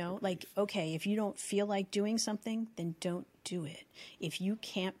this. Okay, if you don't feel like doing something, then don't do it. If you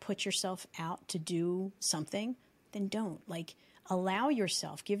can't put yourself out to do something, then don't. Allow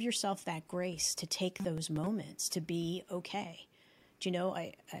yourself, give yourself that grace to take those moments to be okay.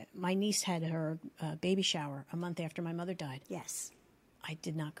 My niece had her baby shower a month after my mother died. Yes. I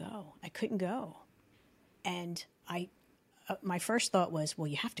did not go. I couldn't go. And my first thought was, well,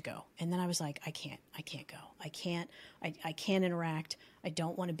 you have to go. And then I was like, I can't go. I can't interact. I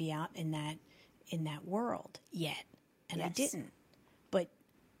don't want to be out in that world yet. And I didn't. But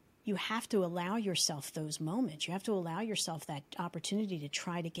you have to allow yourself those moments. You have to allow yourself that opportunity to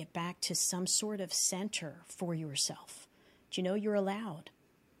try to get back to some sort of center for yourself. You're allowed.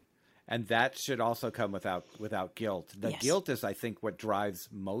 And that should also come without guilt. The guilt is, I think, what drives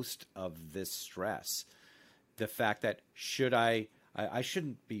most of this stress. The fact that I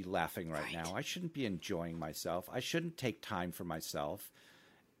shouldn't be laughing right now. I shouldn't be enjoying myself. I shouldn't take time for myself.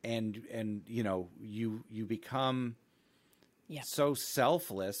 And you become so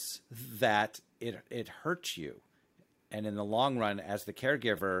selfless that it hurts you. And in the long run, as the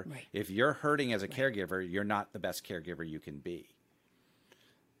caregiver, if you're hurting as a caregiver, you're not the best caregiver you can be.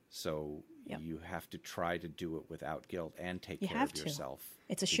 So you have to try to do it without guilt and take care of yourself.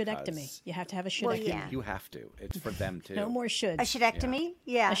 It's a shouldectomy. You have to have a shouldectomy. Well, yeah. You have to. It's for them too. No more shoulds. A shouldectomy?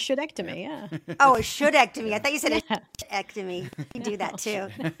 Yeah. A shouldectomy, yeah. Oh, a shouldectomy. I thought you said a ectomy. You do that too.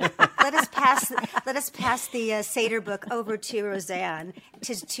 Let us pass the Seder book over to Roseanne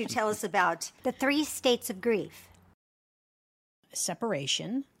to tell us about the 3 states of grief.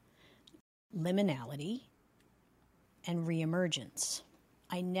 Separation, liminality, and reemergence.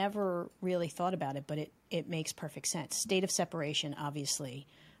 I never really thought about it, but it makes perfect sense. State of separation, obviously,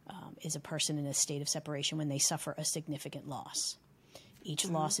 is a person in a state of separation when they suffer a significant loss. Each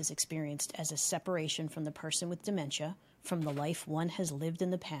loss is experienced as a separation from the person with dementia, from the life one has lived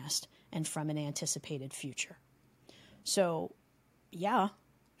in the past, and from an anticipated future. So,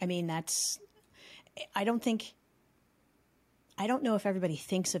 I don't know if everybody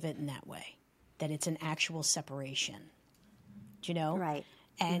thinks of it in that way, that it's an actual separation, Right.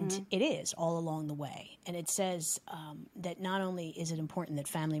 And it is all along the way. And it says that not only is it important that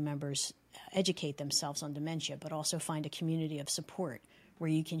family members educate themselves on dementia, but also find a community of support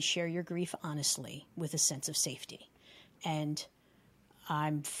where you can share your grief honestly with a sense of safety. And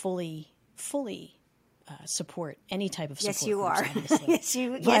I'm fully support any type of support. Yes, you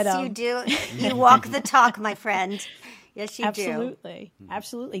groups, are. Yes, you do. You walk the talk, my friend. Yes, you do.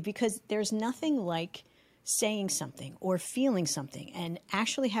 Absolutely. Because there's nothing like saying something or feeling something and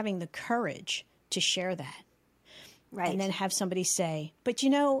actually having the courage to share that. Right. And then have somebody say, but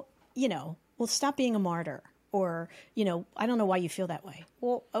well, stop being a martyr. Or, I don't know why you feel that way.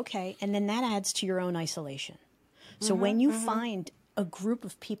 Well, okay. And then that adds to your own isolation. So when you find a group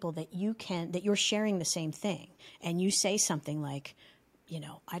of people that you're sharing the same thing, and you say something like,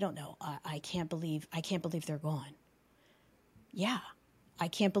 I don't know, I can't believe they're gone. Yeah. I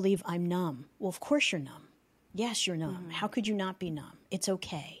can't believe I'm numb. Well, of course you're numb. Yes, you're numb. How could you not be numb? It's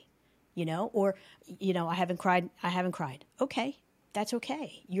okay. Or, I haven't cried. Okay. That's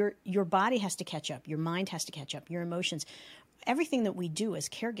okay. Your body has to catch up. Your mind has to catch up. Your emotions, everything that we do as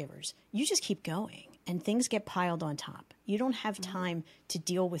caregivers, you just keep going and things get piled on top. You don't have time to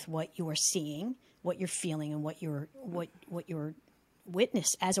deal with what you are seeing, what you're feeling, and what you're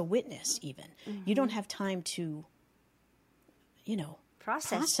witness as a witness even. You don't have time to,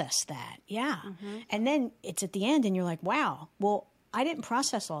 process that. Yeah. And then it's at the end and you're like, wow, well, I didn't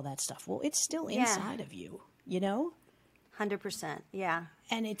process all that stuff. Well, it's still inside of you, 100%. Yeah.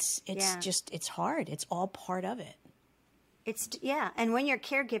 And it's hard. It's all part of it. And when you're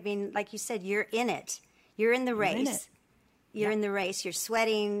caregiving, like you said, you're in it. You're in the race. You're in the race. You're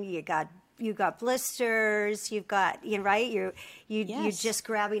sweating. You got blisters. You've got you're just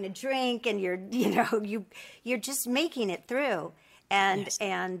grabbing a drink and you're just making it through. And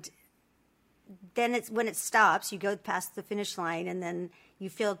then when it stops, you go past the finish line and then you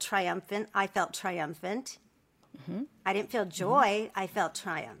feel triumphant. I felt triumphant. I didn't feel joy. I felt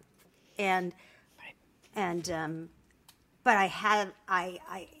triumph. But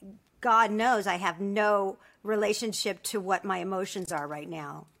I God knows I have no relationship to what my emotions are right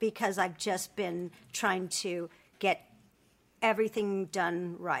now because I've just been trying to get everything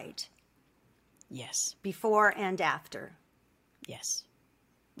done right. Yes. before and after. Yes.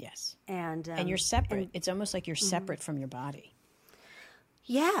 Yes. And You're separate. It's almost like you're separate from your body.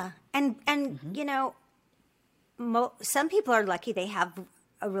 Yeah, and you know, some people are lucky; they have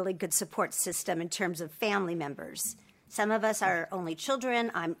a really good support system in terms of family members. Some of us are only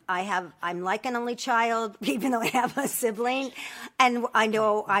children. I'm like an only child, even though I have a sibling, and I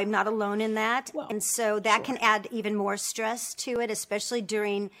know I'm not alone in that. Well, and so that can add even more stress to it, especially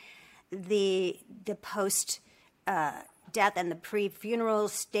during the post death and the pre-funeral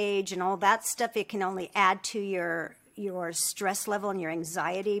stage and all that stuff. It can only add to your stress level and your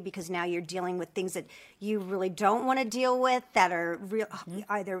anxiety, because now you're dealing with things that you really don't want to deal with, that are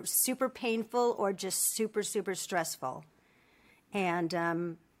either super painful or just super, super stressful.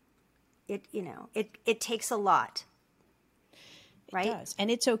 And it takes a lot. Right? It does. And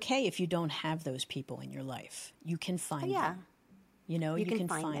it's okay if you don't have those people in your life. You can find them. You know, you can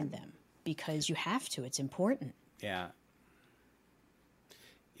find them because you have to. It's important. Yeah.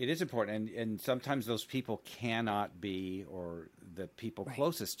 It is important, and sometimes those people cannot be, or the people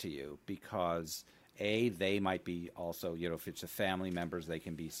closest to you, because they might be also, you know, if it's a family members, they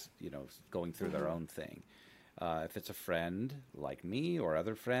can be, you know, going through their own thing. If it's a friend like me or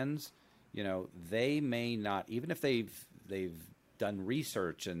other friends, you know, they may not, even if they've done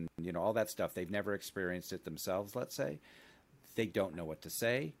research and, you know, all that stuff, they've never experienced it themselves. Let's say they don't know what to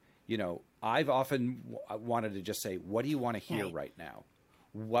say. You know, I've often wanted to just say, "What do you want to hear right now?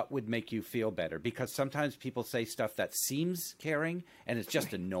 What would make you feel better?" Because sometimes people say stuff that seems caring and it's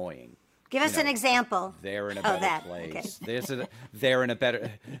just annoying. Give us an example. They're in a better place. Okay. They're in a better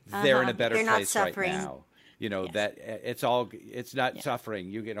place right now. You know, that it's not suffering.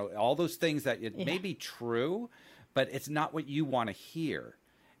 You know, all those things that it may be true, but it's not what you want to hear.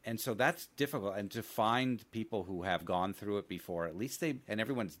 And so that's difficult. And to find people who have gone through it before, at least and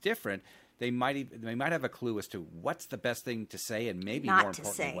everyone's different, they might have a clue as to what's the best thing to say, and maybe more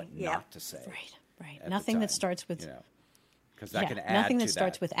importantly, what not to say. Right. Nothing that starts with, because that can add nothing to that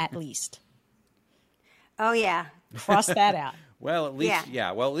starts with "at least." Oh yeah, cross that out. Well, at least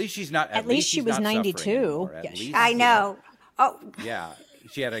Well, at least she's not. At least she was 92. I know. Oh, yeah.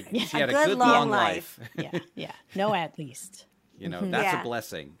 She had a good long life. Yeah. No, at least. You know, that's a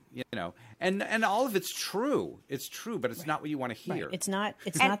blessing. You know, and all of it's true. It's true, but it's not what you want to hear. Right. It's not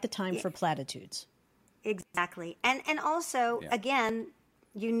the time for platitudes. Exactly. And also, again,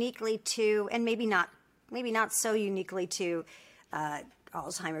 uniquely to, and maybe not so uniquely to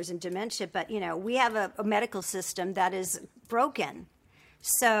Alzheimer's and dementia, but, you know, we have a medical system that is broken.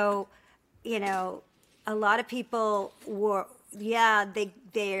 So, you know, a lot of people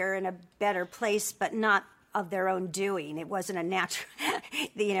they're in a better place, but not of their own doing. It wasn't a natural,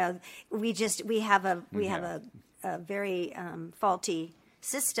 you know, we have a very faulty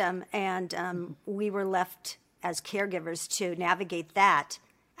system, and we were left as caregivers to navigate that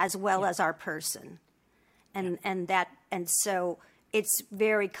as well as our person. And so it's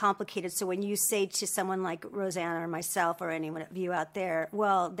very complicated. So when you say to someone like Rosanna or myself or anyone of you out there,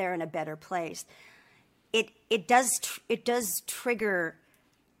 well, they're in a better place, it does trigger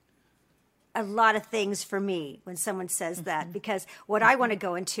a lot of things for me when someone says that, because what I want to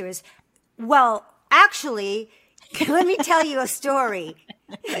go into is, well, actually, let me tell you a story.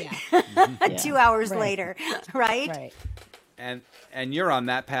 2 hours later, right? And you're on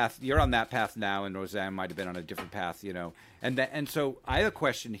that path. You're on that path now, and Roseanne might have been on a different path, you know. And so I have a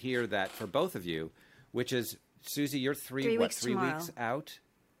question here that for both of you, which is, Susie, you're 3 weeks out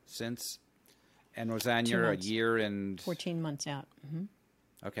since, and Roseanne, you're a year and 14 months out.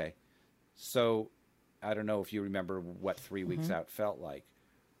 Mm-hmm. Okay. So I don't know if you remember what 3 weeks out felt like.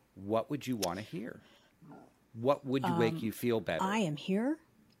 What would you want to hear? What would make you feel better? I am here.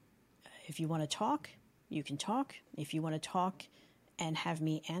 If you want to talk, you can talk. If you want to talk and have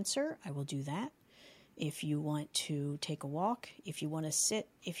me answer, I will do that. If you want to take a walk, if you want to sit,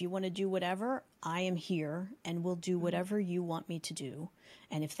 if you want to do whatever, I am here and will do whatever you want me to do.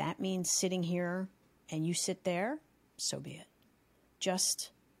 And if that means sitting here and you sit there, so be it.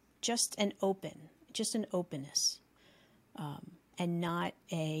 Just an openness, and not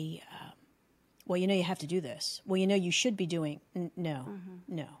a, well, you know, you have to do this. Well, you know, you should be doing. No.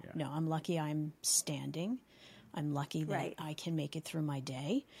 I'm lucky I'm standing. I'm lucky that I can make it through my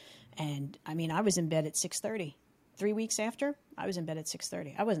day. And I mean, I was in bed at 6:30. 3 weeks after, I was in bed at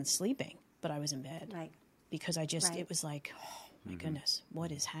 6:30. I wasn't sleeping, but I was in bed. Right. Because it was like, oh my goodness,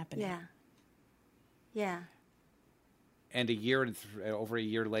 what is happening? Yeah. And over a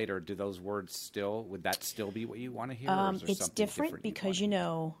year later, do those words would that still be what you want to hear? It's different because, you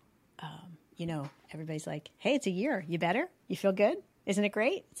know, everybody's like, hey, it's a year. You better? You feel good? Isn't it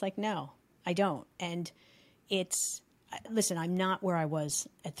great? It's like, no, I don't. And listen, I'm not where I was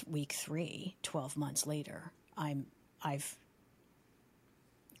at week 3, 12 months later. I've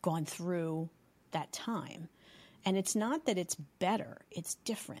gone through that time. And it's not that it's better, it's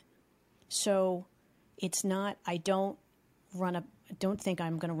different. So it's not, I don't think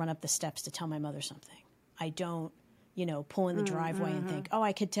I'm going to run up the steps to tell my mother something. I don't, pull in the driveway and think, oh,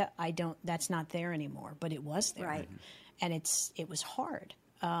 I could tell. I don't, that's not there anymore, but it was there. Right. And it was hard.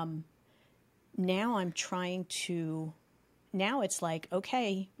 Now I'm trying to, now it's like,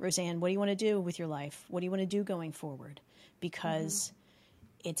 okay, Roseanne, what do you want to do with your life? What do you want to do going forward? Because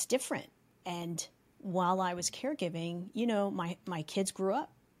it's different. And while I was caregiving, my kids grew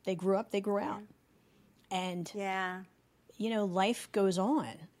up. They grew up, they grew out. And, life goes on.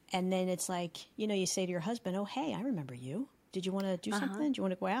 And then it's like, you say to your husband, oh, hey, I remember you. Did you want to do something? Do you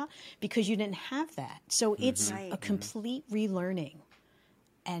want to go out? Because you didn't have that. So it's a complete relearning.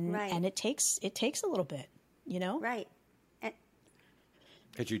 And it takes a little bit, Right.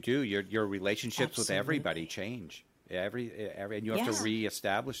 Because you do. Your relationships with Absolutely. everybody change. Every and you have to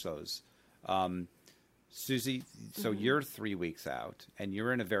reestablish those. Susie, so you're 3 weeks out, and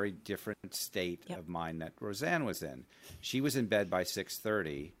you're in a very different state of mind that Roseanne was in. She was in bed by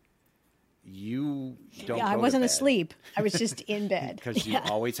 6:30. You don't. Yeah, I wasn't asleep. I was just in bed because you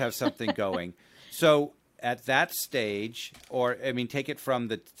always have something going. So at that stage, or take it from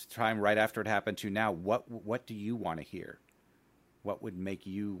the time right after it happened to now. What do you want to hear? What would make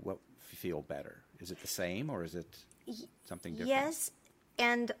you feel better? Is it the same, or is it something different? Yes,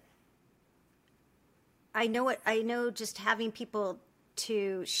 and I know just having people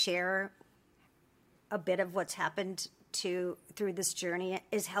to share a bit of what's happened through this journey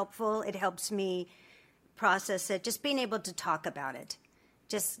is helpful. It helps me process it. Just being able to talk about it,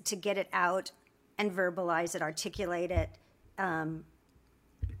 just to get it out and verbalize it, articulate it.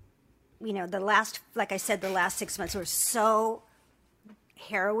 Like I said, the last 6 months were so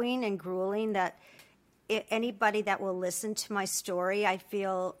harrowing and grueling that anybody that will listen to my story, I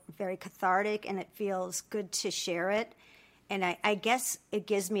feel very cathartic, and it feels good to share it. And I guess it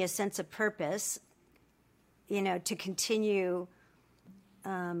gives me a sense of purpose, to continue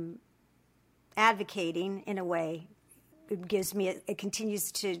advocating in a way. It continues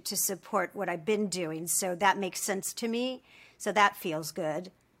to support what I've been doing. So that makes sense to me. So that feels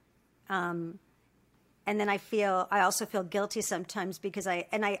good. And then I also feel guilty sometimes because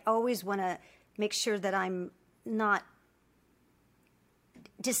I always want to make sure that I'm not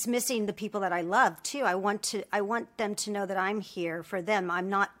dismissing the people that I love too. I want them to know that I'm here for them. I'm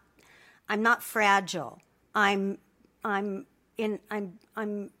not fragile. I'm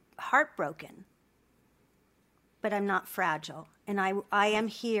heartbroken, but I'm not fragile. And I am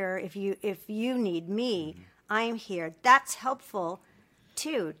here if you need me. I am here. That's helpful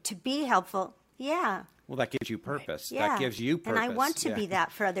too, to be helpful. Yeah. Well, that gives you purpose. Yeah. That gives you purpose. And I want to be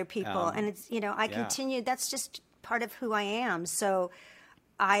that for other people. And it's, I continue, that's just part of who I am. So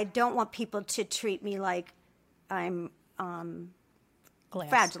I don't want people to treat me like I'm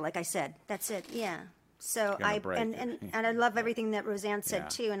fragile, like I said. That's it. Yeah. So and I love everything that Roseanne said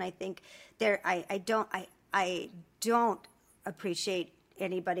too. And I think I don't appreciate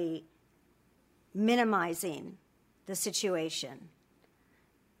anybody minimizing the situation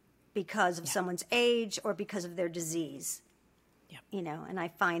because of someone's age or because of their disease. Yep. And I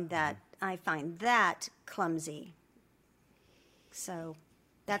find that clumsy. So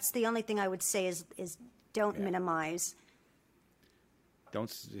that's the only thing I would say is don't minimize. Don't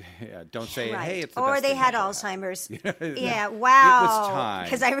say, right. hey, it's the or best they thing had ever. Alzheimer's. Yeah, wow. It was time.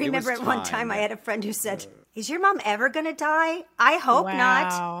 Because I remember at one time I had a friend who said, is your mom ever going to die? I hope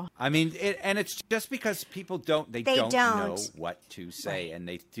not. And it's just because people don't know what to say, and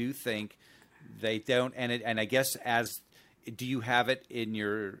they do think they don't. And I guess do you have it in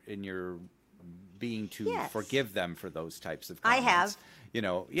your being to forgive them for those types of comments? I have.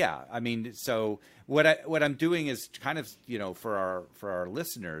 So what I'm doing is kind of, for our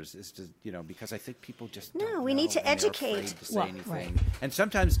listeners is to, because I think people just don't we know, need to and they're educate. afraid to say anything. And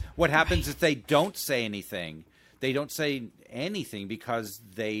sometimes what happens is they don't say anything. They don't say anything because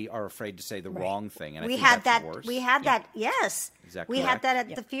they are afraid to say the wrong thing. And I think that's worse. We had that. Yes. Is that we correct? had that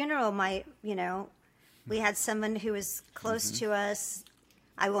at the funeral. We had someone who was close to us.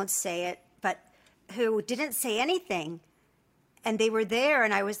 I won't say it, but who didn't say anything. And they were there,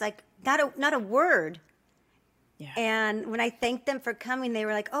 and I was like, not a word. Yeah. And when I thanked them for coming, they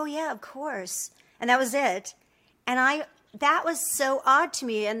were like, oh, yeah, of course. And that was it. And that was so odd to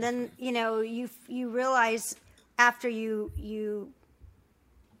me. And then, you realize after you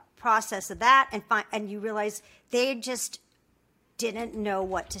process that and you realize they just didn't know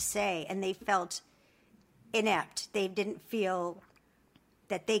what to say, and they felt inept. They didn't feel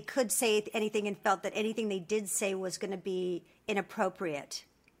that they could say anything, and felt that anything they did say was going to be inappropriate.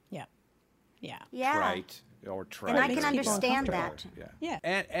 Yeah. Yeah. Yeah. Right. Or try. And I to can make understand people that. uncomfortable. Yeah.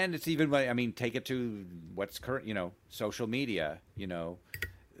 And it's even, I mean, take it to what's current, social media,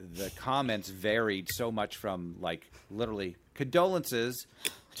 the comments varied so much from like literally condolences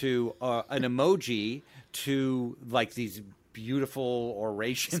to an emoji to like these beautiful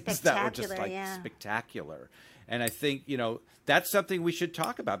orations that were just like spectacular. And I think, that's something we should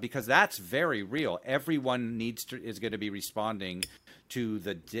talk about because that's very real. Everyone is going to be responding to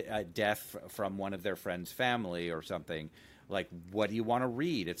the death from one of their friends' family or something. Like, what do you want to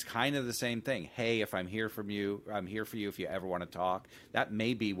read? It's kind of the same thing. Hey, if I'm here for you if you ever want to talk. That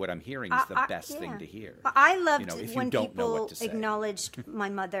may be what I'm hearing is the best thing to hear. I loved if when you don't know people what to say. acknowledged my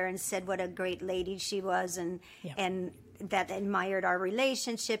mother and said what a great lady she was, and that admired our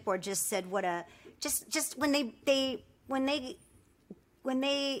relationship, or just said what a just when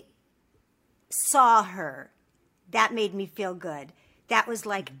they saw her, that made me feel good. That was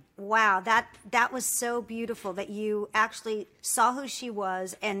like, wow, that was so beautiful that you actually saw who she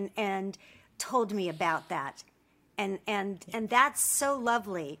was and told me about that. And that's so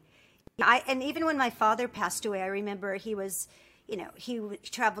lovely. And even when my father passed away, I remember he was, he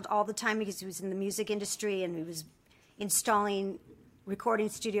traveled all the time because he was in the music industry and he was installing recording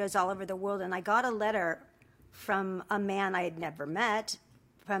studios all over the world. And I got a letter from a man I had never met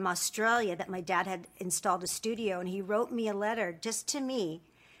from Australia that my dad had installed a studio, and he wrote me a letter just to me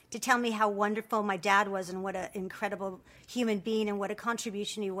to tell me how wonderful my dad was and what an incredible human being and what a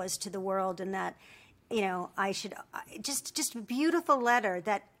contribution he was to the world, and that I should just a beautiful letter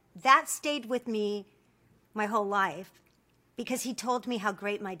that stayed with me my whole life because he told me how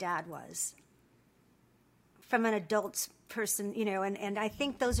great my dad was from an adult person, and I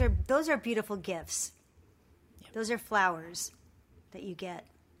think those are beautiful gifts. Yep. Those are flowers that you get.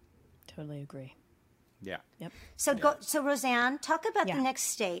 Totally agree. Yeah. Yep. So Roseanne, talk about the next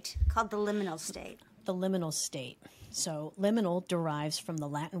state called the liminal state. The liminal state. So liminal derives from the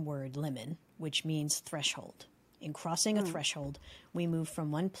Latin word limen, which means threshold. In crossing a threshold, we move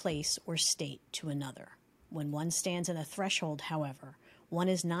from one place or state to another. When one stands in a threshold, however, one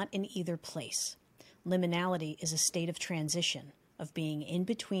is not in either place. Liminality is a state of transition, of being in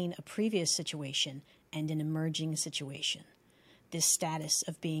between a previous situation and an emerging situation. This status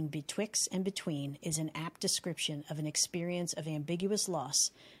of being betwixt and between is an apt description of an experience of ambiguous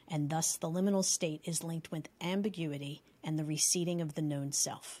loss, and thus the liminal state is linked with ambiguity and the receding of the known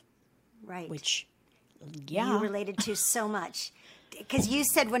self. Right. Which, you related to so much. Because you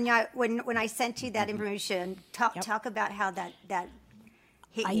said when I sent you that information, talk about how that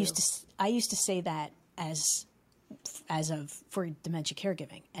hit you. I used to say that for dementia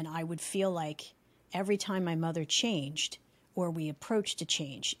caregiving, and I would feel like every time my mother changed or we approached a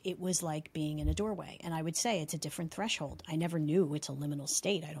change, it was like being in a doorway. And I would say it's a different threshold. I never knew it's a liminal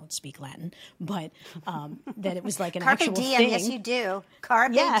state. I don't speak Latin, but that it was like an Carpe actual diem, thing. Yes, you do.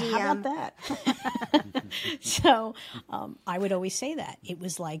 Carpe yeah, diem. how about that? So I would always say that. It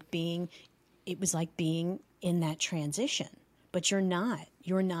was like being in that transition. But you're not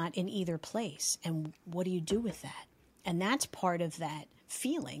in either place. And what do you do with that? And that's part of that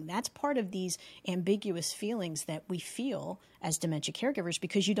feeling. That's part of these ambiguous feelings that we feel as dementia caregivers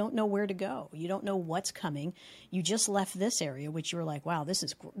because you don't know where to go. You don't know what's coming. You just left this area, which you were like, wow, this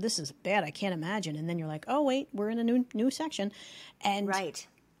is bad. I can't imagine. And then you're like, oh, wait, we're in a new section. And right.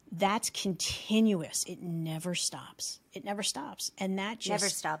 That's continuous. It never stops. It never stops. And that just never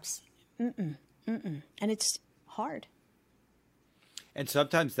stops. And it's hard. And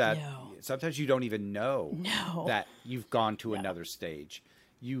sometimes sometimes you don't even know that you've gone to another stage.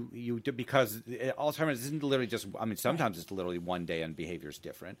 Because Alzheimer's isn't literally just. I mean, sometimes it's literally one day and behavior is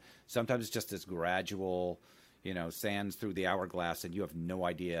different. Sometimes it's just this gradual, sands through the hourglass, and you have no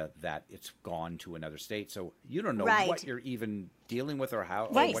idea that it's gone to another state. So you don't know what you're even dealing with or how.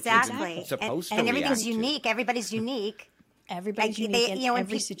 Right, or what exactly. you're supposed to and everything's react unique. To. Everybody's unique. Everybody's unique in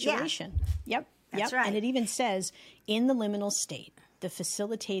every situation. Yeah. Yep. That's right. And it even says in the liminal state, the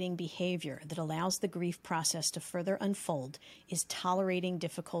facilitating behavior that allows the grief process to further unfold is tolerating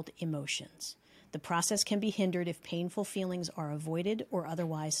difficult emotions. The process can be hindered if painful feelings are avoided or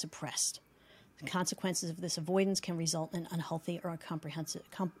otherwise suppressed. The consequences of this avoidance can result in unhealthy or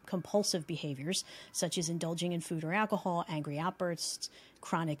compulsive behaviors, such as indulging in food or alcohol, angry outbursts,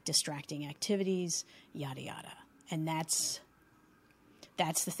 chronic distracting activities, yada, yada. And that's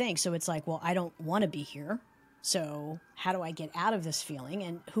the thing. So it's like, well, I don't want to be here. So how do I get out of this feeling?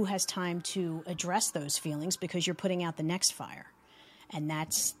 And who has time to address those feelings because you're putting out the next fire? And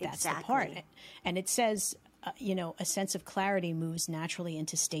that's the Exactly. part. And it says, a sense of clarity moves naturally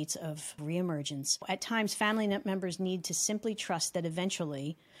into states of reemergence. At times, family members need to simply trust that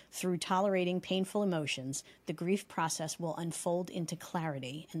eventually, through tolerating painful emotions, the grief process will unfold into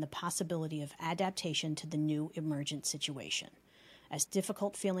clarity and the possibility of adaptation to the new emergent situation. As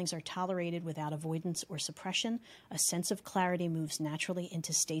difficult feelings are tolerated without avoidance or suppression, a sense of clarity moves naturally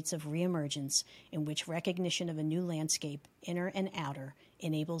into states of reemergence in which recognition of a new landscape, inner and outer,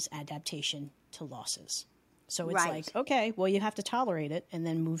 enables adaptation to losses. So it's Right. like, okay, well, you have to tolerate it and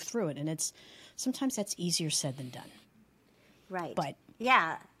then move through it. And sometimes that's easier said than done. Right. But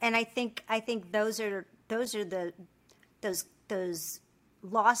yeah, and I think those are those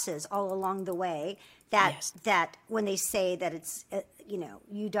losses all along the way that Yes. that when they say that it's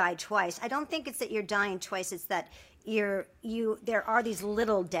you die twice. I don't think it's that you're dying twice. It's that there are these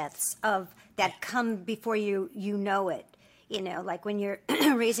little deaths that come before you know it. Like when you're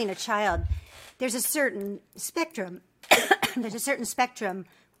raising a child, there's a certain spectrum. There's a certain spectrum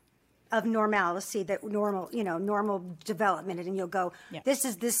of normalcy, that normal development, and you'll go, Yep. this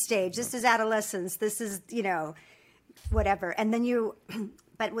is this stage, this is adolescence, this is whatever, and then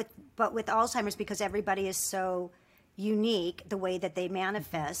but with Alzheimer's, because everybody is so unique the way that they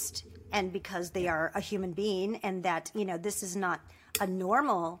manifest, and because they are a human being, and that this is not a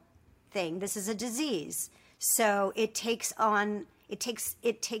normal thing, this is a disease. So it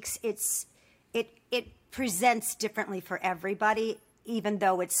presents differently for everybody, even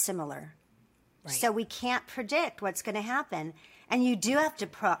though it's similar. Right. So we can't predict what's going to happen, and you do have to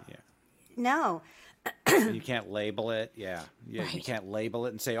no. You can't label it. Yeah. You Right. can't label it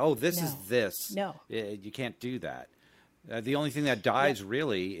and say, "Oh, this is No. this." No. You can't do that. The only thing that dies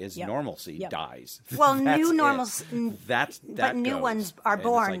really is Yep. normalcy Yep. dies. Well, That's new it. normals, That but new goes. ones are And it's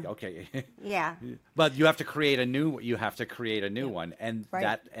born. like, okay, Yeah. but you have to create a new. You have to create a new one, and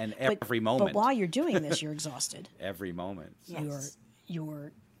Right. every moment. But while you're doing this, you're exhausted. Every moment. Yes.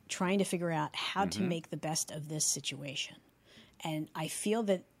 You're trying to figure out how to make the best of this situation. And I feel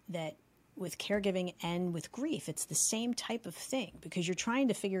that with caregiving and with grief, it's the same type of thing, because you're trying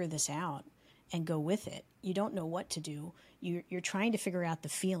to figure this out and go with it. You don't know what to do. You're trying to figure out the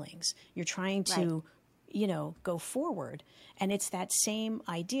feelings. You're trying to, go forward. And it's that same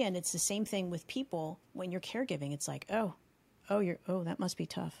idea. And it's the same thing with people when you're caregiving. It's like, oh, that must be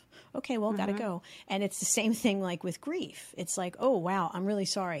tough. Okay, well, gotta go. And it's the same thing like with grief. It's like, oh, wow, I'm really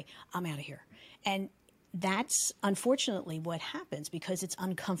sorry. I'm out of here. And that's unfortunately what happens, because it's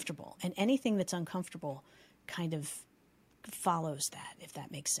uncomfortable. And anything that's uncomfortable kind of follows that, if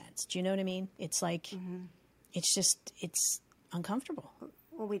that makes sense. Do you know what I mean? It's like, it's uncomfortable.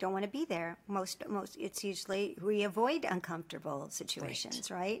 Well, we don't want to be there. Most it's usually we avoid uncomfortable situations,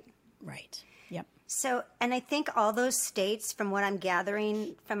 right? Right. Yep. So, and I think all those states, from what I'm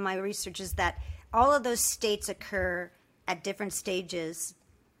gathering from my research, is that all of those states occur at different stages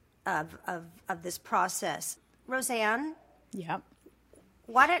of this process. Roseanne, Yep.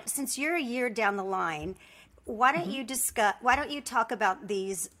 since you're a year down the line, why don't you talk about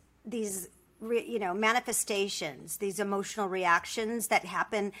these manifestations, these emotional reactions that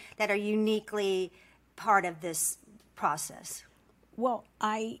happen that are uniquely part of this process? Well,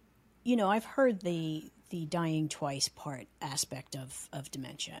 I've heard the dying twice aspect of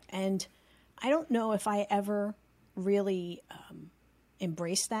dementia, and I don't know if I ever really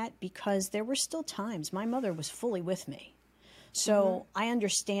embraced that, because there were still times my mother was fully with me. So I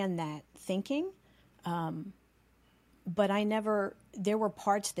understand that thinking, but there were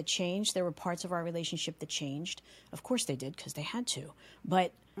parts that changed. There were parts of our relationship that changed. Of course they did, because they had to.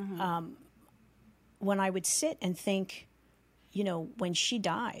 But when I would sit and think, when she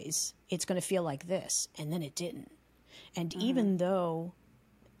dies, it's going to feel like this, and then it didn't. And even though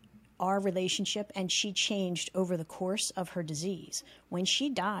our relationship, and she changed over the course of her disease, when she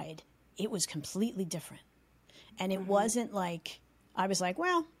died, it was completely different. And it wasn't like, I was like,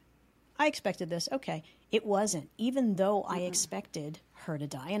 well, I expected this. Okay. It wasn't. Even though I expected her to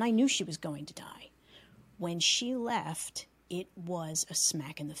die, and I knew she was going to die, when she left, it was a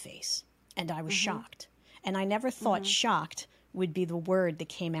smack in the face. And I was shocked. And I never thought shocked would be the word that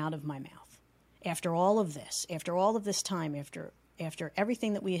came out of my mouth. After all of this time, after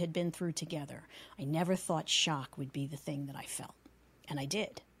everything that we had been through together, I never thought shock would be the thing that I felt. And I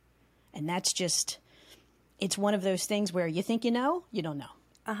did. And that's just, it's one of those things where you think you know, you don't know.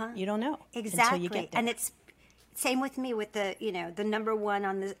 You don't know Exactly. until you get there. And it's same with me with the number one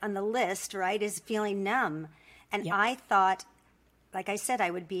on the list, right, is feeling numb. And Yep. I thought, like I said,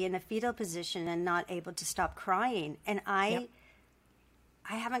 I would be in a fetal position and not able to stop crying. And I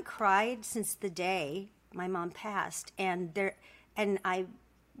haven't cried since the day my mom passed. And and I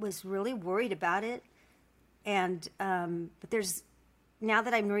was really worried about it. And but there's, now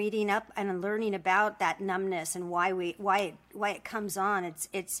that I'm reading up and I'm learning about that numbness and why it comes on,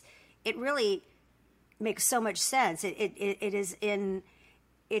 it really makes so much sense. It's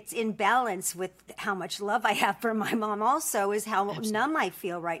in balance with how much love I have for my mom. Also, is how numb I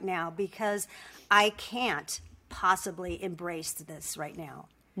feel right now, because I can't possibly embrace this right now.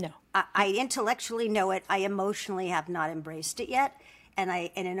 No. I intellectually know it. I emotionally have not embraced it yet, and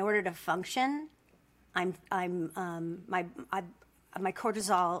in order to function, my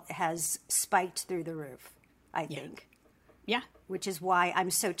cortisol has spiked through the roof, I think. Yeah. Which is why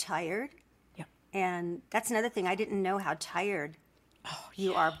I'm so tired. Yeah. And that's another thing. I didn't know how tired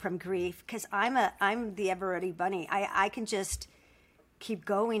you are from grief, because I'm the ever ready bunny. I can just keep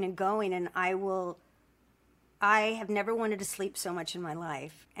going and going, and I have never wanted to sleep so much in my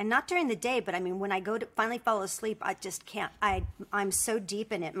life. And not during the day, but I mean, when I go to finally fall asleep, I just can't. I'm so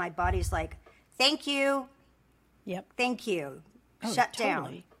deep in it. My body's like, thank you. Yep. Thank you. Oh, Shut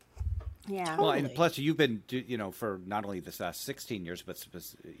totally. down. Yeah. Well, and plus you've been, for not only this last 16 years, but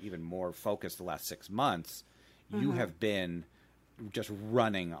even more focused the last 6 months, you have been just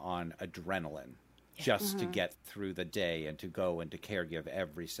running on adrenaline just to get through the day and to go and to caregive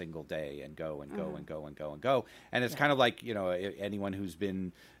every single day and go and go and go and go and go. And it's kind of like, anyone who's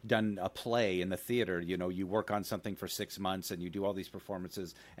done a play in the theater, you work on something for 6 months and you do all these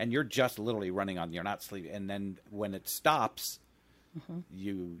performances and you're just literally running on, you're not sleeping. And then when it stops,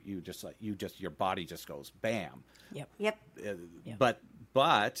 your body just goes bam. Yep. But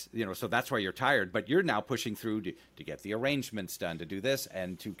so that's why you're tired. But you're now pushing through to get the arrangements done, to do this,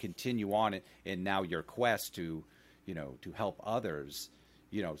 and to continue on in now your quest to help others.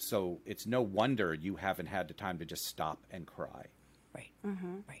 So it's no wonder you haven't had the time to just stop and cry. Right.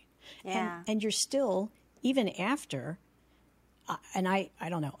 Right. Yeah. And you're still, even after, and I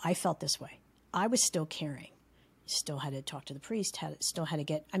don't know, I felt this way. I was still caring. Still had to talk to the priest, still had to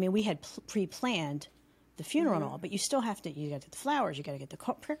get, we had pre-planned the funeral and all, but you still have to, you got to get the flowers, you got to get the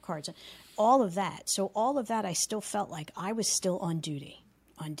prayer cards, all of that. So all of that, I still felt like I was still on duty.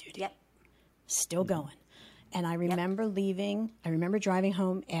 Yep. Still going. And I remember I remember driving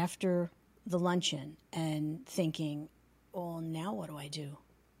home after the luncheon and thinking, well, now what do I do?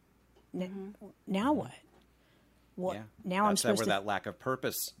 Now what? Now I'm supposed to... That lack of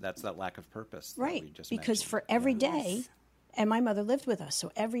purpose. That's that lack of purpose. Right. That we just because mentioned. For every day, and my mother lived with us,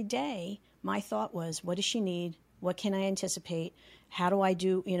 so every day my thought was, what does she need? What can I anticipate? How do I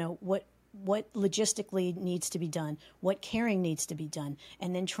do, what logistically needs to be done? What caring needs to be done?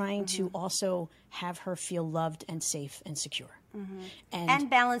 And then trying to also have her feel loved and safe and secure.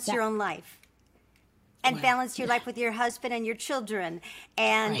 And balance your own life. And balance your life with your husband and your children,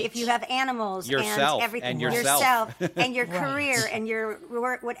 and if you have animals, yourself, and everything, and yourself, and your career, and your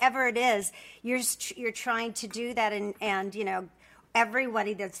work, whatever it is, you're trying to do that, and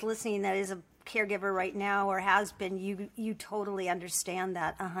everybody that's listening that is a caregiver right now or has been, you totally understand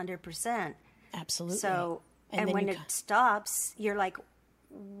that 100%. Absolutely. So, and when it stops, you're like,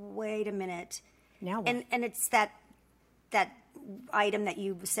 wait a minute, now what? And it's that item that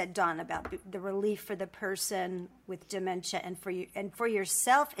you said, Dawn, about the relief for the person with dementia and for you and for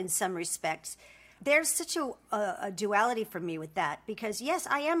yourself in some respects. There's such a duality for me with that, because yes,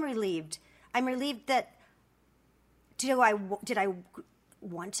 I am relieved. I'm relieved that did I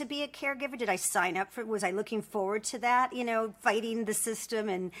want to be a caregiver? Did I sign up for it? Was I looking forward to that? Fighting the system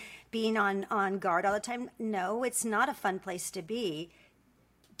and being on guard all the time? No, it's not a fun place to be.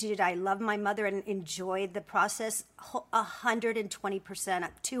 Did I love my mother and enjoy the process? 120%,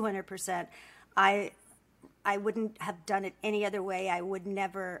 200%. I wouldn't have done it any other way. I would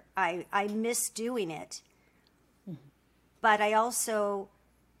never. I miss doing it. But I also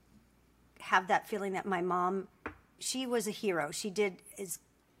have that feeling that my mom, she was a hero. She did as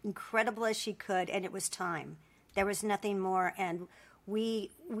incredible as she could, and it was time. There was nothing more, and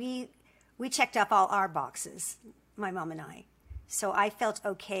we checked off all our boxes, my mom and I. So I felt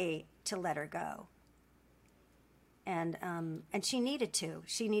okay to let her go, and she needed to.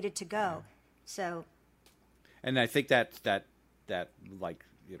 She needed to go. Yeah. So, and I think that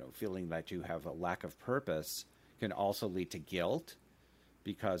feeling that you have a lack of purpose can also lead to guilt,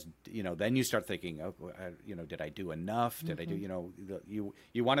 because then you start thinking, oh, did I do enough? Did I do?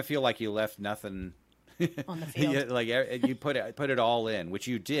 You want to feel like you left nothing on the field. Like you put it all in, which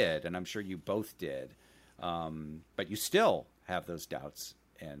you did, and I'm sure you both did. But you still have those doubts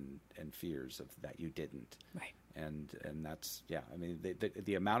and fears of that you didn't. Right. And that's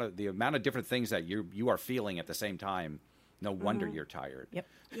the amount of different things that you are feeling at the same time No wonder you're tired. Yep.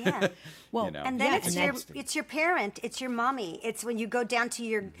 Yeah. Well, You know? And then Yeah, it's and it's your parent, it's your mommy. It's when you go down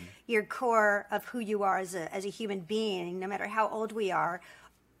to your core of who you are as a human being. No matter how old we are,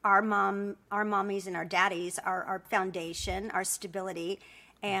 our mommies and our daddies are our foundation, our stability.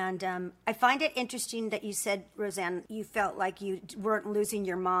 And I find it interesting that you said, Roseanne, you felt like you weren't losing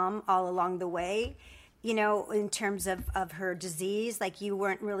your mom all along the way. You know, in terms of her disease, like you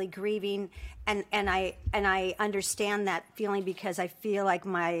weren't really grieving, and I understand that feeling because I feel like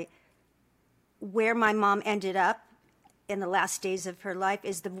where my mom ended up in the last days of her life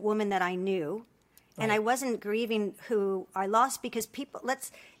is the woman that I knew, and I wasn't grieving who I lost because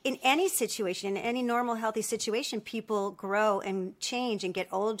in any situation, in any normal healthy situation, people grow and change and get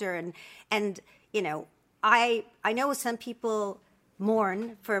older, and you know, I know some people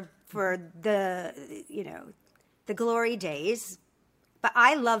mourn for the, you know, the glory days, but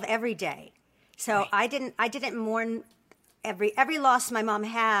I love every day. So I didn't mourn every loss my mom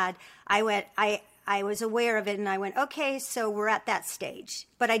had. I was aware of it and I went, okay, so we're at that stage.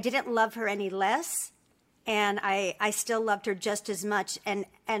 But I didn't love her any less, and I still loved her just as much. And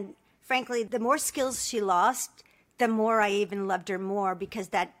frankly, the more skills she lost, the more I even loved her more, because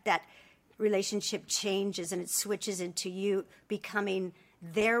that relationship changes and it switches into you becoming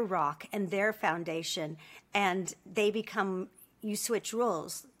their rock and their foundation, and you switch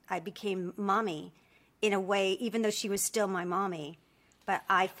roles. I became mommy in a way, even though she was still my mommy, but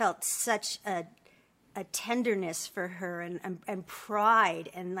I felt such a tenderness for her and pride,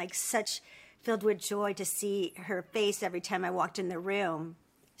 and like such filled with joy to see her face every time I walked in the room.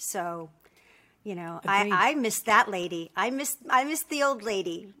 So, you know, I miss that lady. I miss the old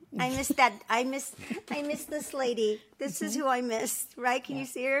lady. I miss that. I miss this lady. This is who I miss, right? Can you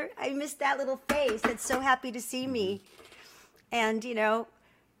see her? I miss that little face that's so happy to see me. And, you know,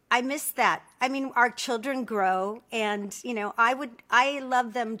 I miss that. I mean, our children grow, and, you know, I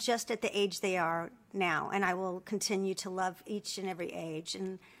love them just at the age they are now, and I will continue to love each and every age.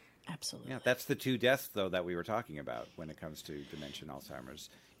 And Absolutely. Yeah, that's the two deaths, though, that we were talking about when it comes to dementia and Alzheimer's.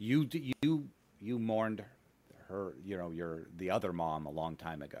 You mourned her, you know, the other mom a long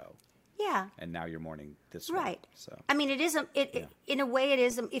time ago, yeah. and now you're mourning this Right. one. So I mean, in a way, it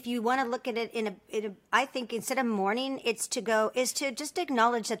is. If you want to look at it I think instead of mourning, is to just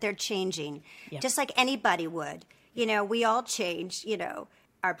acknowledge that they're changing, just like anybody would. You know, we all change. You know,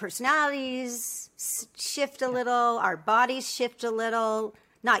 our personalities shift a little, our bodies shift a little.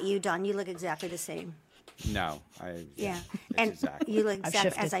 Not you, Don. You look exactly the same. no, Yeah, it's and exactly. you look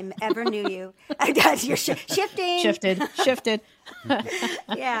exactly shifted. as I ever knew you. You're shifting. Shifted.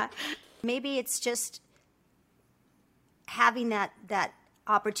 Yeah, maybe it's just having that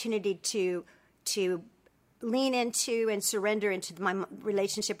opportunity to lean into and surrender into my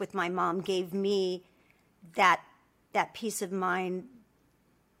relationship with my mom gave me that peace of mind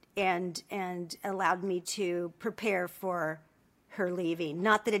and allowed me to prepare for her leaving.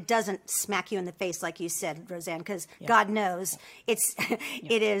 Not that it doesn't smack you in the face like you said, Roseanne, because God knows it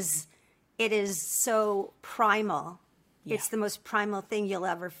is so primal. Yeah. It's the most primal thing you'll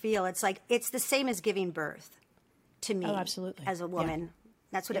ever feel. It's like it's the same as giving birth to me. Oh, absolutely. As a woman.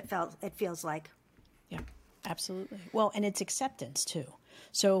 That's what it feels like. Yeah, absolutely. Well, and it's acceptance too.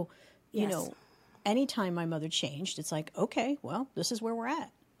 So, you Yes. know, anytime my mother changed, it's like, okay, well, this is where we're at.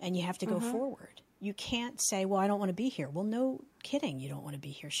 And you have to go forward. You can't say, well, I don't want to be here. Well, no kidding, you don't want to be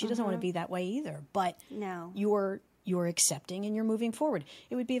here. She doesn't want to be that way either. But No. you're accepting and you're moving forward.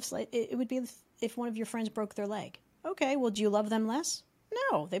 It would be if one of your friends broke their leg. Okay, well, do you love them less?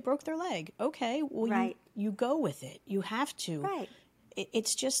 No, they broke their leg. Okay, well, Right. you go with it. You have to. Right.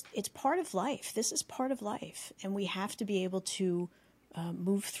 It's part of life. This is part of life. And we have to be able to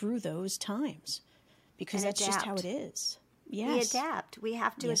move through those times because And that's just how adapt. it is. We Yes. adapt. We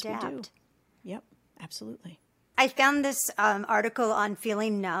have to Yes, we adapt. do. Yep, absolutely. I found this article on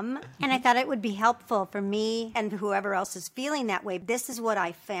feeling numb, and I thought it would be helpful for me and whoever else is feeling that way. This is what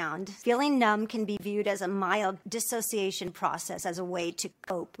I found. Feeling numb can be viewed as a mild dissociation process as a way to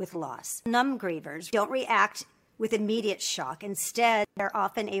cope with loss. Numb grievers don't react with immediate shock. Instead, they're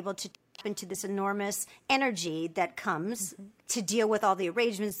often able to tap into this enormous energy that comes to deal with all the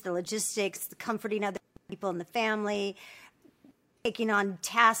arrangements, the logistics, the comforting other people in the family, taking on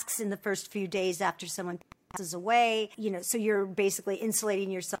tasks in the first few days after someone passes away, you know, so you're basically insulating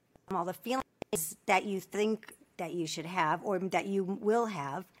yourself from all the feelings that you think that you should have or that you will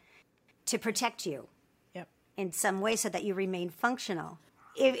have to protect you Yep. in some way so that you remain functional.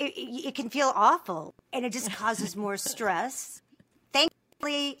 It can feel awful, and it just causes more stress.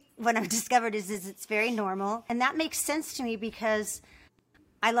 Thankfully, what I've discovered is it's very normal, and that makes sense to me because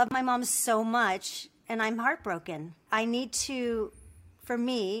I love my mom so much, and I'm heartbroken. I need to, for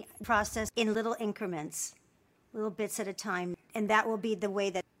me, process in little increments, little bits at a time, and that will be the way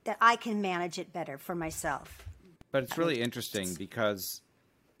that I can manage it better for myself. But it's really interesting because,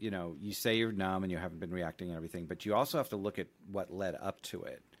 you say you're numb and you haven't been reacting and everything, but you also have to look at what led up to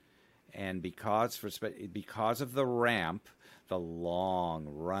it. And because of the ramp, the long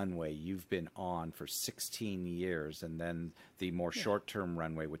runway you've been on for 16 years, and then the more short-term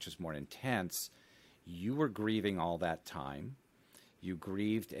runway, which is more intense, you were grieving all that time. You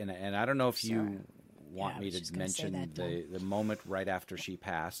grieved, and I don't know if you want me to mention the moment right after she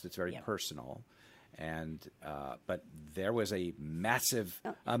passed. It's very personal. And but there was a massive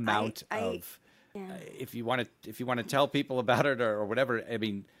amount of if you want to tell people about it or whatever, I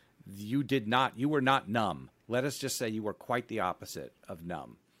mean, you were not numb. Let us just say you were quite the opposite of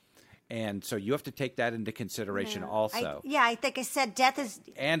numb. And so you have to take that into consideration also. I think I said death is...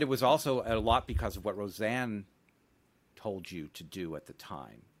 And it was also a lot because of what Roseanne told you to do at the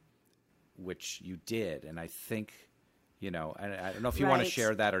time, which you did. And I think, I don't know if you want to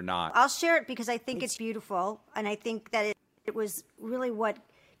share that or not. I'll share it because I think it's beautiful. And I think that it was really what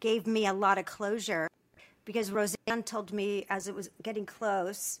gave me a lot of closure, because Roseanne told me as it was getting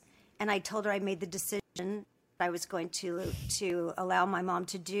close, and I told her I made the decision I was going to allow my mom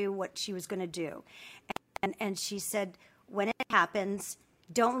to do what she was going to do. And she said, when it happens,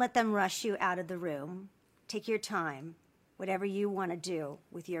 don't let them rush you out of the room. Take your time, whatever you want to do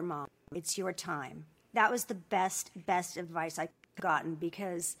with your mom. It's your time. That was the best advice I gotten,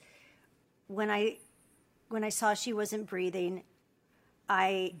 because when I saw she wasn't breathing,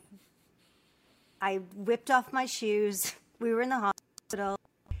 I whipped off my shoes. We were in the hospital.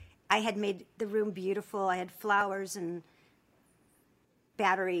 I had made the room beautiful. I had flowers and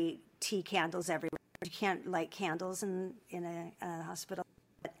battery tea candles everywhere. You can't light candles in a hospital.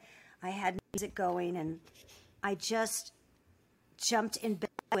 But I had music going, and I just jumped in bed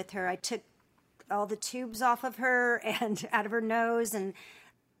with her. I took all the tubes off of her and out of her nose, and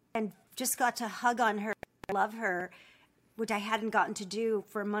just got to hug on her, love her, which I hadn't gotten to do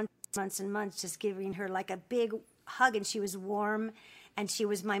for months and months, just giving her like a big hug, and she was warm, and she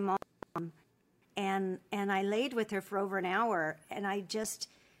was my mom. And I laid with her for over an hour, and it just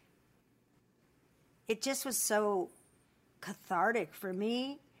was so cathartic for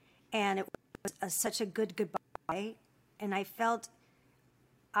me, and it was such a good goodbye. And I felt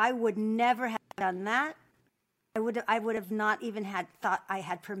I would never have done that. I would have not even thought I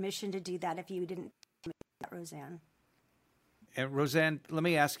had permission to do that if you didn't tell me that, Roseanne. And Roseanne, let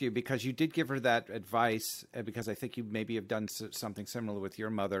me ask you, because you did give her that advice, because I think you maybe have done something similar with your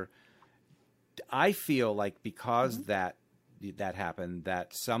mother. I feel like because that happened,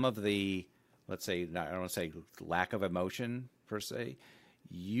 that some of the, let's say, I don't want to say lack of emotion per se,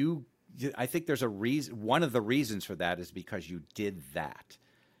 I think there's a reason. One of the reasons for that is because you did that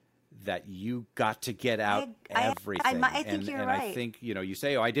you got to get out everything. I think you're right. And I think, you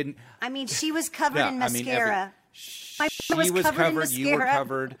say, I didn't. I mean, she was covered in mascara. She was covered, you were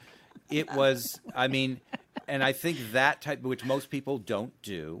covered. It was, and I think that type, which most people don't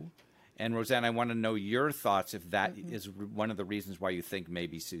do. And Roseanne, I want to know your thoughts if that is one of the reasons why you think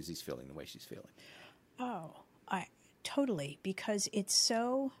maybe Susie's feeling the way she's feeling. Oh, totally, because it's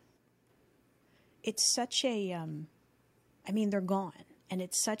such a, they're gone, and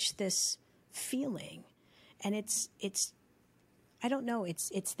it's such this feeling, and it's, I don't know,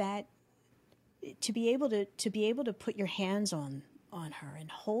 it's that, to be able to put your hands on her and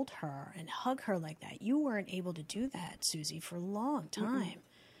hold her and hug her like that. You weren't able to do that, Susie, for a long time. Mm-hmm.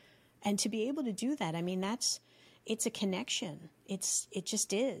 And to be able to do that, it's a connection. It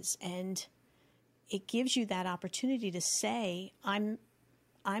just is. And it gives you that opportunity to say, I'm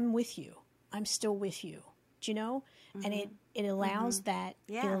with you. I'm still with you. Do you know? Mm-hmm. And it allows that,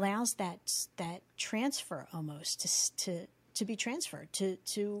 it allows that transfer almost to be transferred,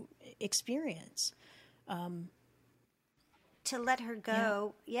 to experience. To let her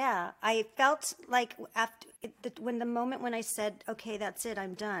go. Yeah. I felt like when I said, okay, that's it,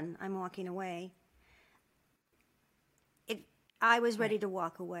 I'm done, I'm walking away, I was ready to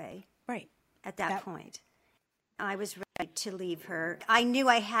walk away. Right. At that point. I was ready to leave her. I knew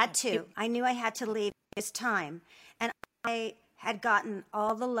I had to. I knew I had to leave this time. And I had gotten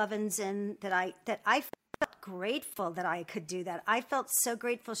all the lovin's in that I felt grateful that I could do that. I felt so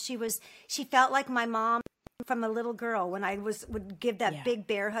grateful. She felt like my mom from a little girl when I would give that big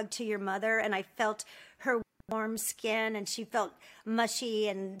bear hug to your mother, and I felt her warm skin, and she felt mushy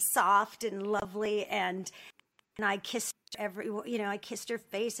and soft and lovely, and I kissed I kissed her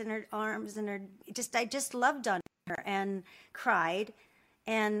face and her arms and I just loved on her and cried,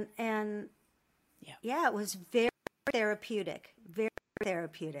 and Yeah, it was very therapeutic. Very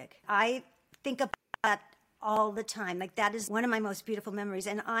therapeutic. I think about that all the time. Like, that is one of my most beautiful memories.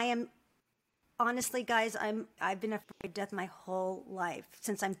 And I am, honestly, guys, I've been afraid of death my whole life.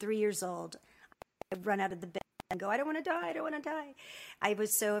 Since I'm 3 years old, I run out of the bed and go, I don't want to die, I don't want to die. I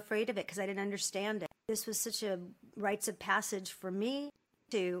was so afraid of it because I didn't understand it. This was such a rites of passage for me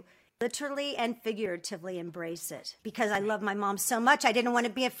to literally and figuratively embrace it, because I love my mom so much. I didn't want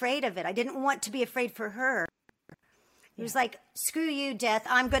to be afraid of it. I didn't want to be afraid for her. It was like, screw you, death.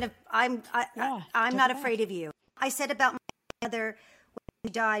 I'm not afraid of you. I said about my mother, when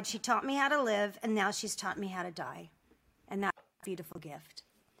she died, she taught me how to live, and now she's taught me how to die. And that's a beautiful gift.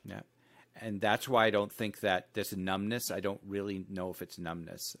 Yeah. And that's why I don't think that this numbness, I don't really know if it's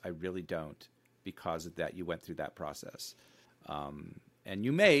numbness. I really don't, because of that. You went through that process. And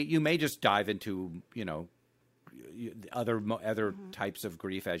you may just dive into, other types of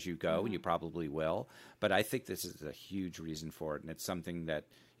grief as you go, and you probably will. But I think this is a huge reason for it. And it's something that,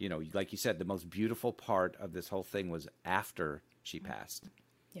 like you said, the most beautiful part of this whole thing was after she passed.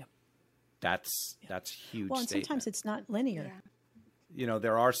 Yeah. That's huge. Well, and sometimes it's not linear. Yeah.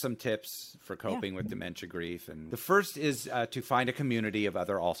 There are some tips for coping with dementia grief. And the first is to find a community of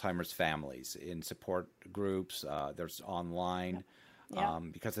other Alzheimer's families in support groups. There's online.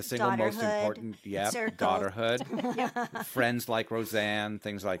 Because the single most important, daughterhood, friends like Roseanne,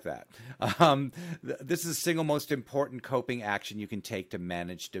 things like that. This is the single most important coping action you can take to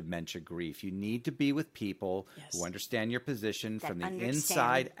manage dementia grief. You need to be with people who understand your position from the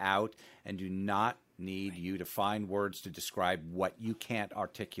inside out and do not need you to find words to describe what you can't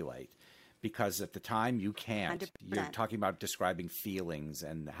articulate. Because at the time you can't. 100%. You're talking about describing feelings,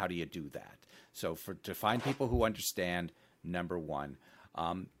 and how do you do that? So to find people who understand, number one,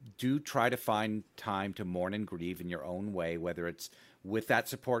 do try to find time to mourn and grieve in your own way, whether it's with that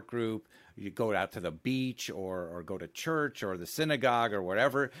support group, you go out to the beach or go to church or the synagogue or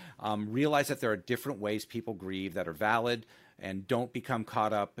whatever. Realize that there are different ways people grieve that are valid, and don't become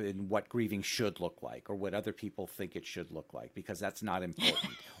caught up in what grieving should look like or what other people think it should look like, because that's not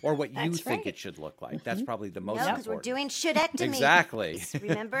important, or what you think it should look like. That's probably the most important. No, because we're doing shouldectomy. Exactly.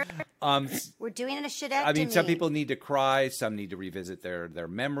 Remember? We're doing a shouldectomy. I mean, some people need to cry. Some need to revisit their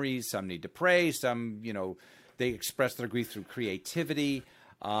memories. Some need to pray. Some, they express their grief through creativity.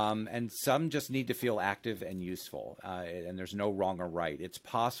 And some just need to feel active and useful. And there's no wrong or right. It's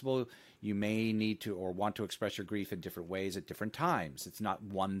possible you may need to or want to express your grief in different ways at different times. It's not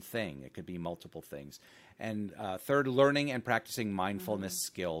one thing. It could be multiple things. And third, learning and practicing mindfulness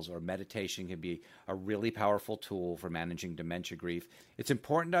skills or meditation can be a really powerful tool for managing dementia grief. It's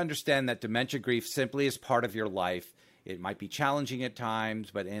important to understand that dementia grief simply is part of your life. It might be challenging at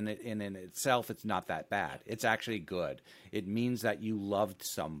times, but in itself, it's not that bad. It's actually good. It means that you loved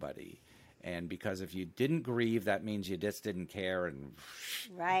somebody. And because if you didn't grieve, that means you just didn't care, and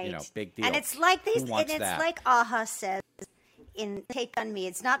big deal. And it's like Who wants that? like Aha says in Take on Me,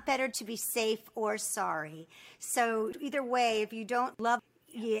 it's not better to be safe or sorry. So either way, if you don't love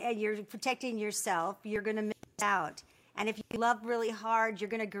and you're protecting yourself, you're going to miss out. And if you love really hard, you're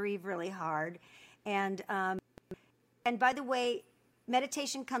going to grieve really hard. And by the way,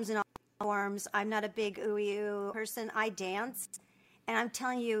 meditation comes in all forms. I'm not a big ooey-oo person. I dance. And I'm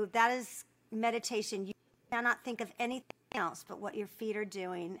telling you, that is meditation. You cannot think of anything else but what your feet are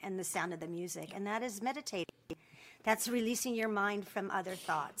doing and the sound of the music. And that is meditating. That's releasing your mind from other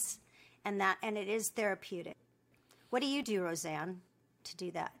thoughts. And it is therapeutic. What do you do, Roseanne, to do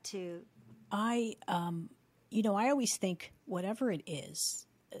that? I always think whatever it is,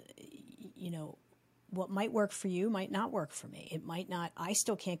 what might work for you might not work for me. It might not. I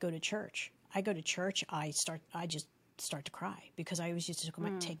still can't go to church. I go to church, I just start to cry because I always used to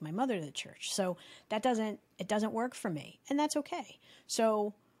take my mother to the church. So it doesn't work for me, and that's okay.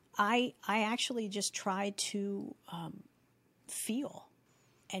 So I actually just try to feel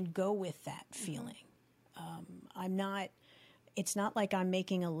and go with that feeling. It's not like I'm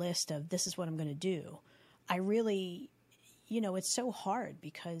making a list of this is what I'm going to do. I really, it's so hard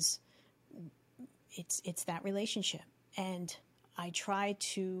because it's that relationship, and I try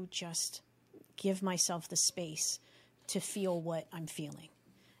to just give myself the space to feel what I'm feeling.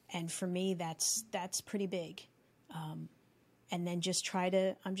 And for me, that's pretty big. And then I'm just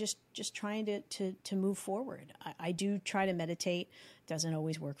trying to move forward. I do try to meditate. Doesn't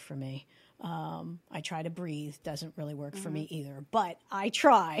always work for me. I try to breathe. Doesn't really work for me either, but I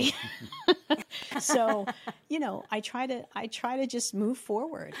try. So, I try to just move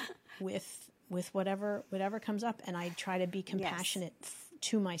forward with whatever comes up. And I try to be compassionate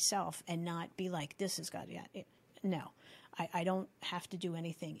to myself and not be like, this has got to, no. I don't have to do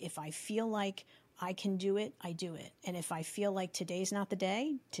anything. If I feel like I can do it, I do it. And if I feel like today's not the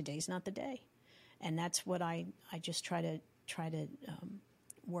day, today's not the day. And that's what I just try to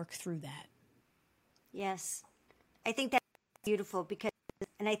work through that. Yes. I think that's beautiful because,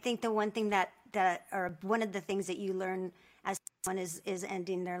 and I think the one thing that or one of the things that you learn as someone is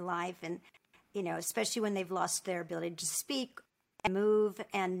ending their life, and, you know, especially when they've lost their ability to speak and move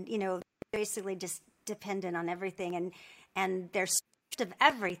and, you know, basically just dependent on everything and they're stripped of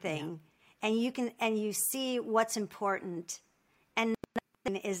everything. Yeah. And you see what's important, and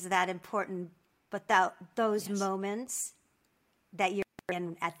nothing is that important but those yes. moments that you're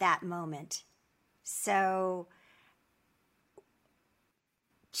in at that moment. So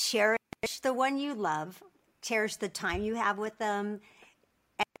cherish the one you love, cherish the time you have with them,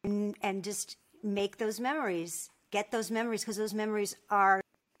 and just make those memories. Get those memories, because those memories are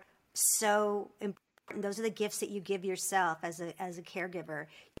so important. Those are the gifts that you give yourself as a caregiver.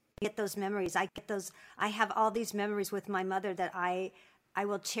 You get those memories. I get those. I have all these memories with my mother that I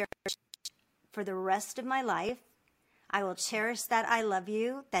will cherish for the rest of my life. I will cherish that I love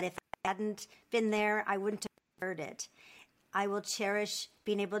you, that if I hadn't been there, I wouldn't have heard it. I will cherish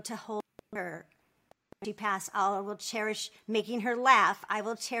being able to hold her when she passed. I will cherish making her laugh. I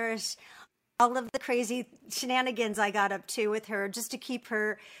will cherish all of the crazy shenanigans I got up to with her just to keep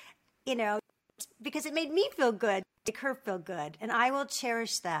her, you know, because it made me feel good, make her feel good. And I will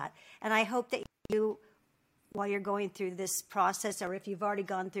cherish that. And I hope that you, while you're going through this process, or if you've already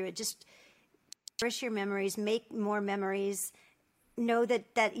gone through it, just cherish your memories, make more memories, know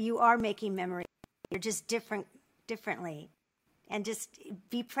that you are making memories. You're just differently. And just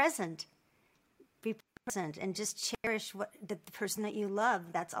be present. Be present and just cherish the person that you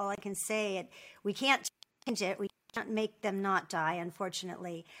love. That's all I can say. We can't change it. We can't make them not die,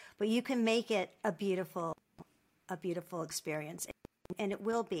 unfortunately. But you can make it a beautiful experience. And it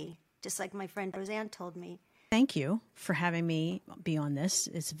will be, just like my friend Roseanne told me. Thank you for having me be on this.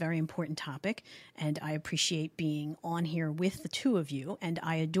 It's a very important topic, and I appreciate being on here with the two of you, and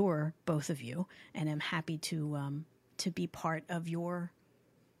I adore both of you, and I'm happy to be part of your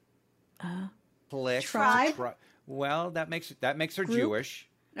tribe. Well, that makes her Group? Jewish.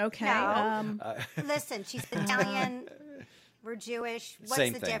 Okay. No. Listen, she's Italian. We're Jewish. What's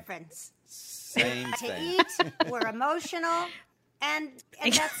Same the thing. difference? Same To thing. eat, we're emotional, and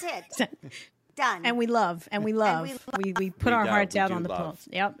that's it. Done. And we love. We put our hearts out on the love. pulse.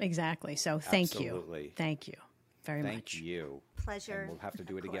 Yep, exactly. So thank Absolutely. you. Thank you very much. Thank you. Pleasure. And we'll have to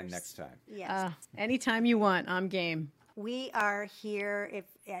do it again next time. Yes. Anytime you want, I'm game. We are here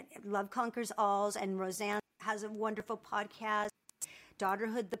at Love Conquers Alls, and Roseanne has a wonderful podcast,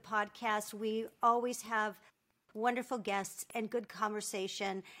 Daughterhood the podcast. We always have wonderful guests and good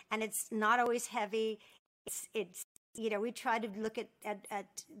conversation, and it's not always heavy. It's you know, we try to look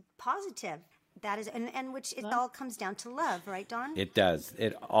at positive. That is, and which it all comes down to love, right, Dawn? It does.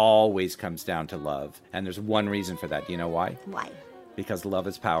 It always comes down to love. And there's one reason for that. Do you know why? Why? Because love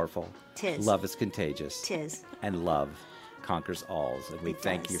is powerful. 'Tis. Love is contagious. 'Tis. And love conquers alls. And we It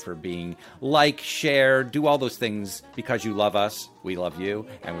thank does. you for being share, do all those things because you love us. We love you.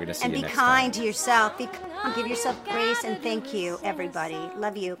 And we're going to see And you be next kind time. to yourself. Give yourself grace, and thank you, everybody.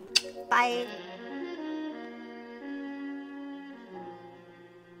 Love you. Bye.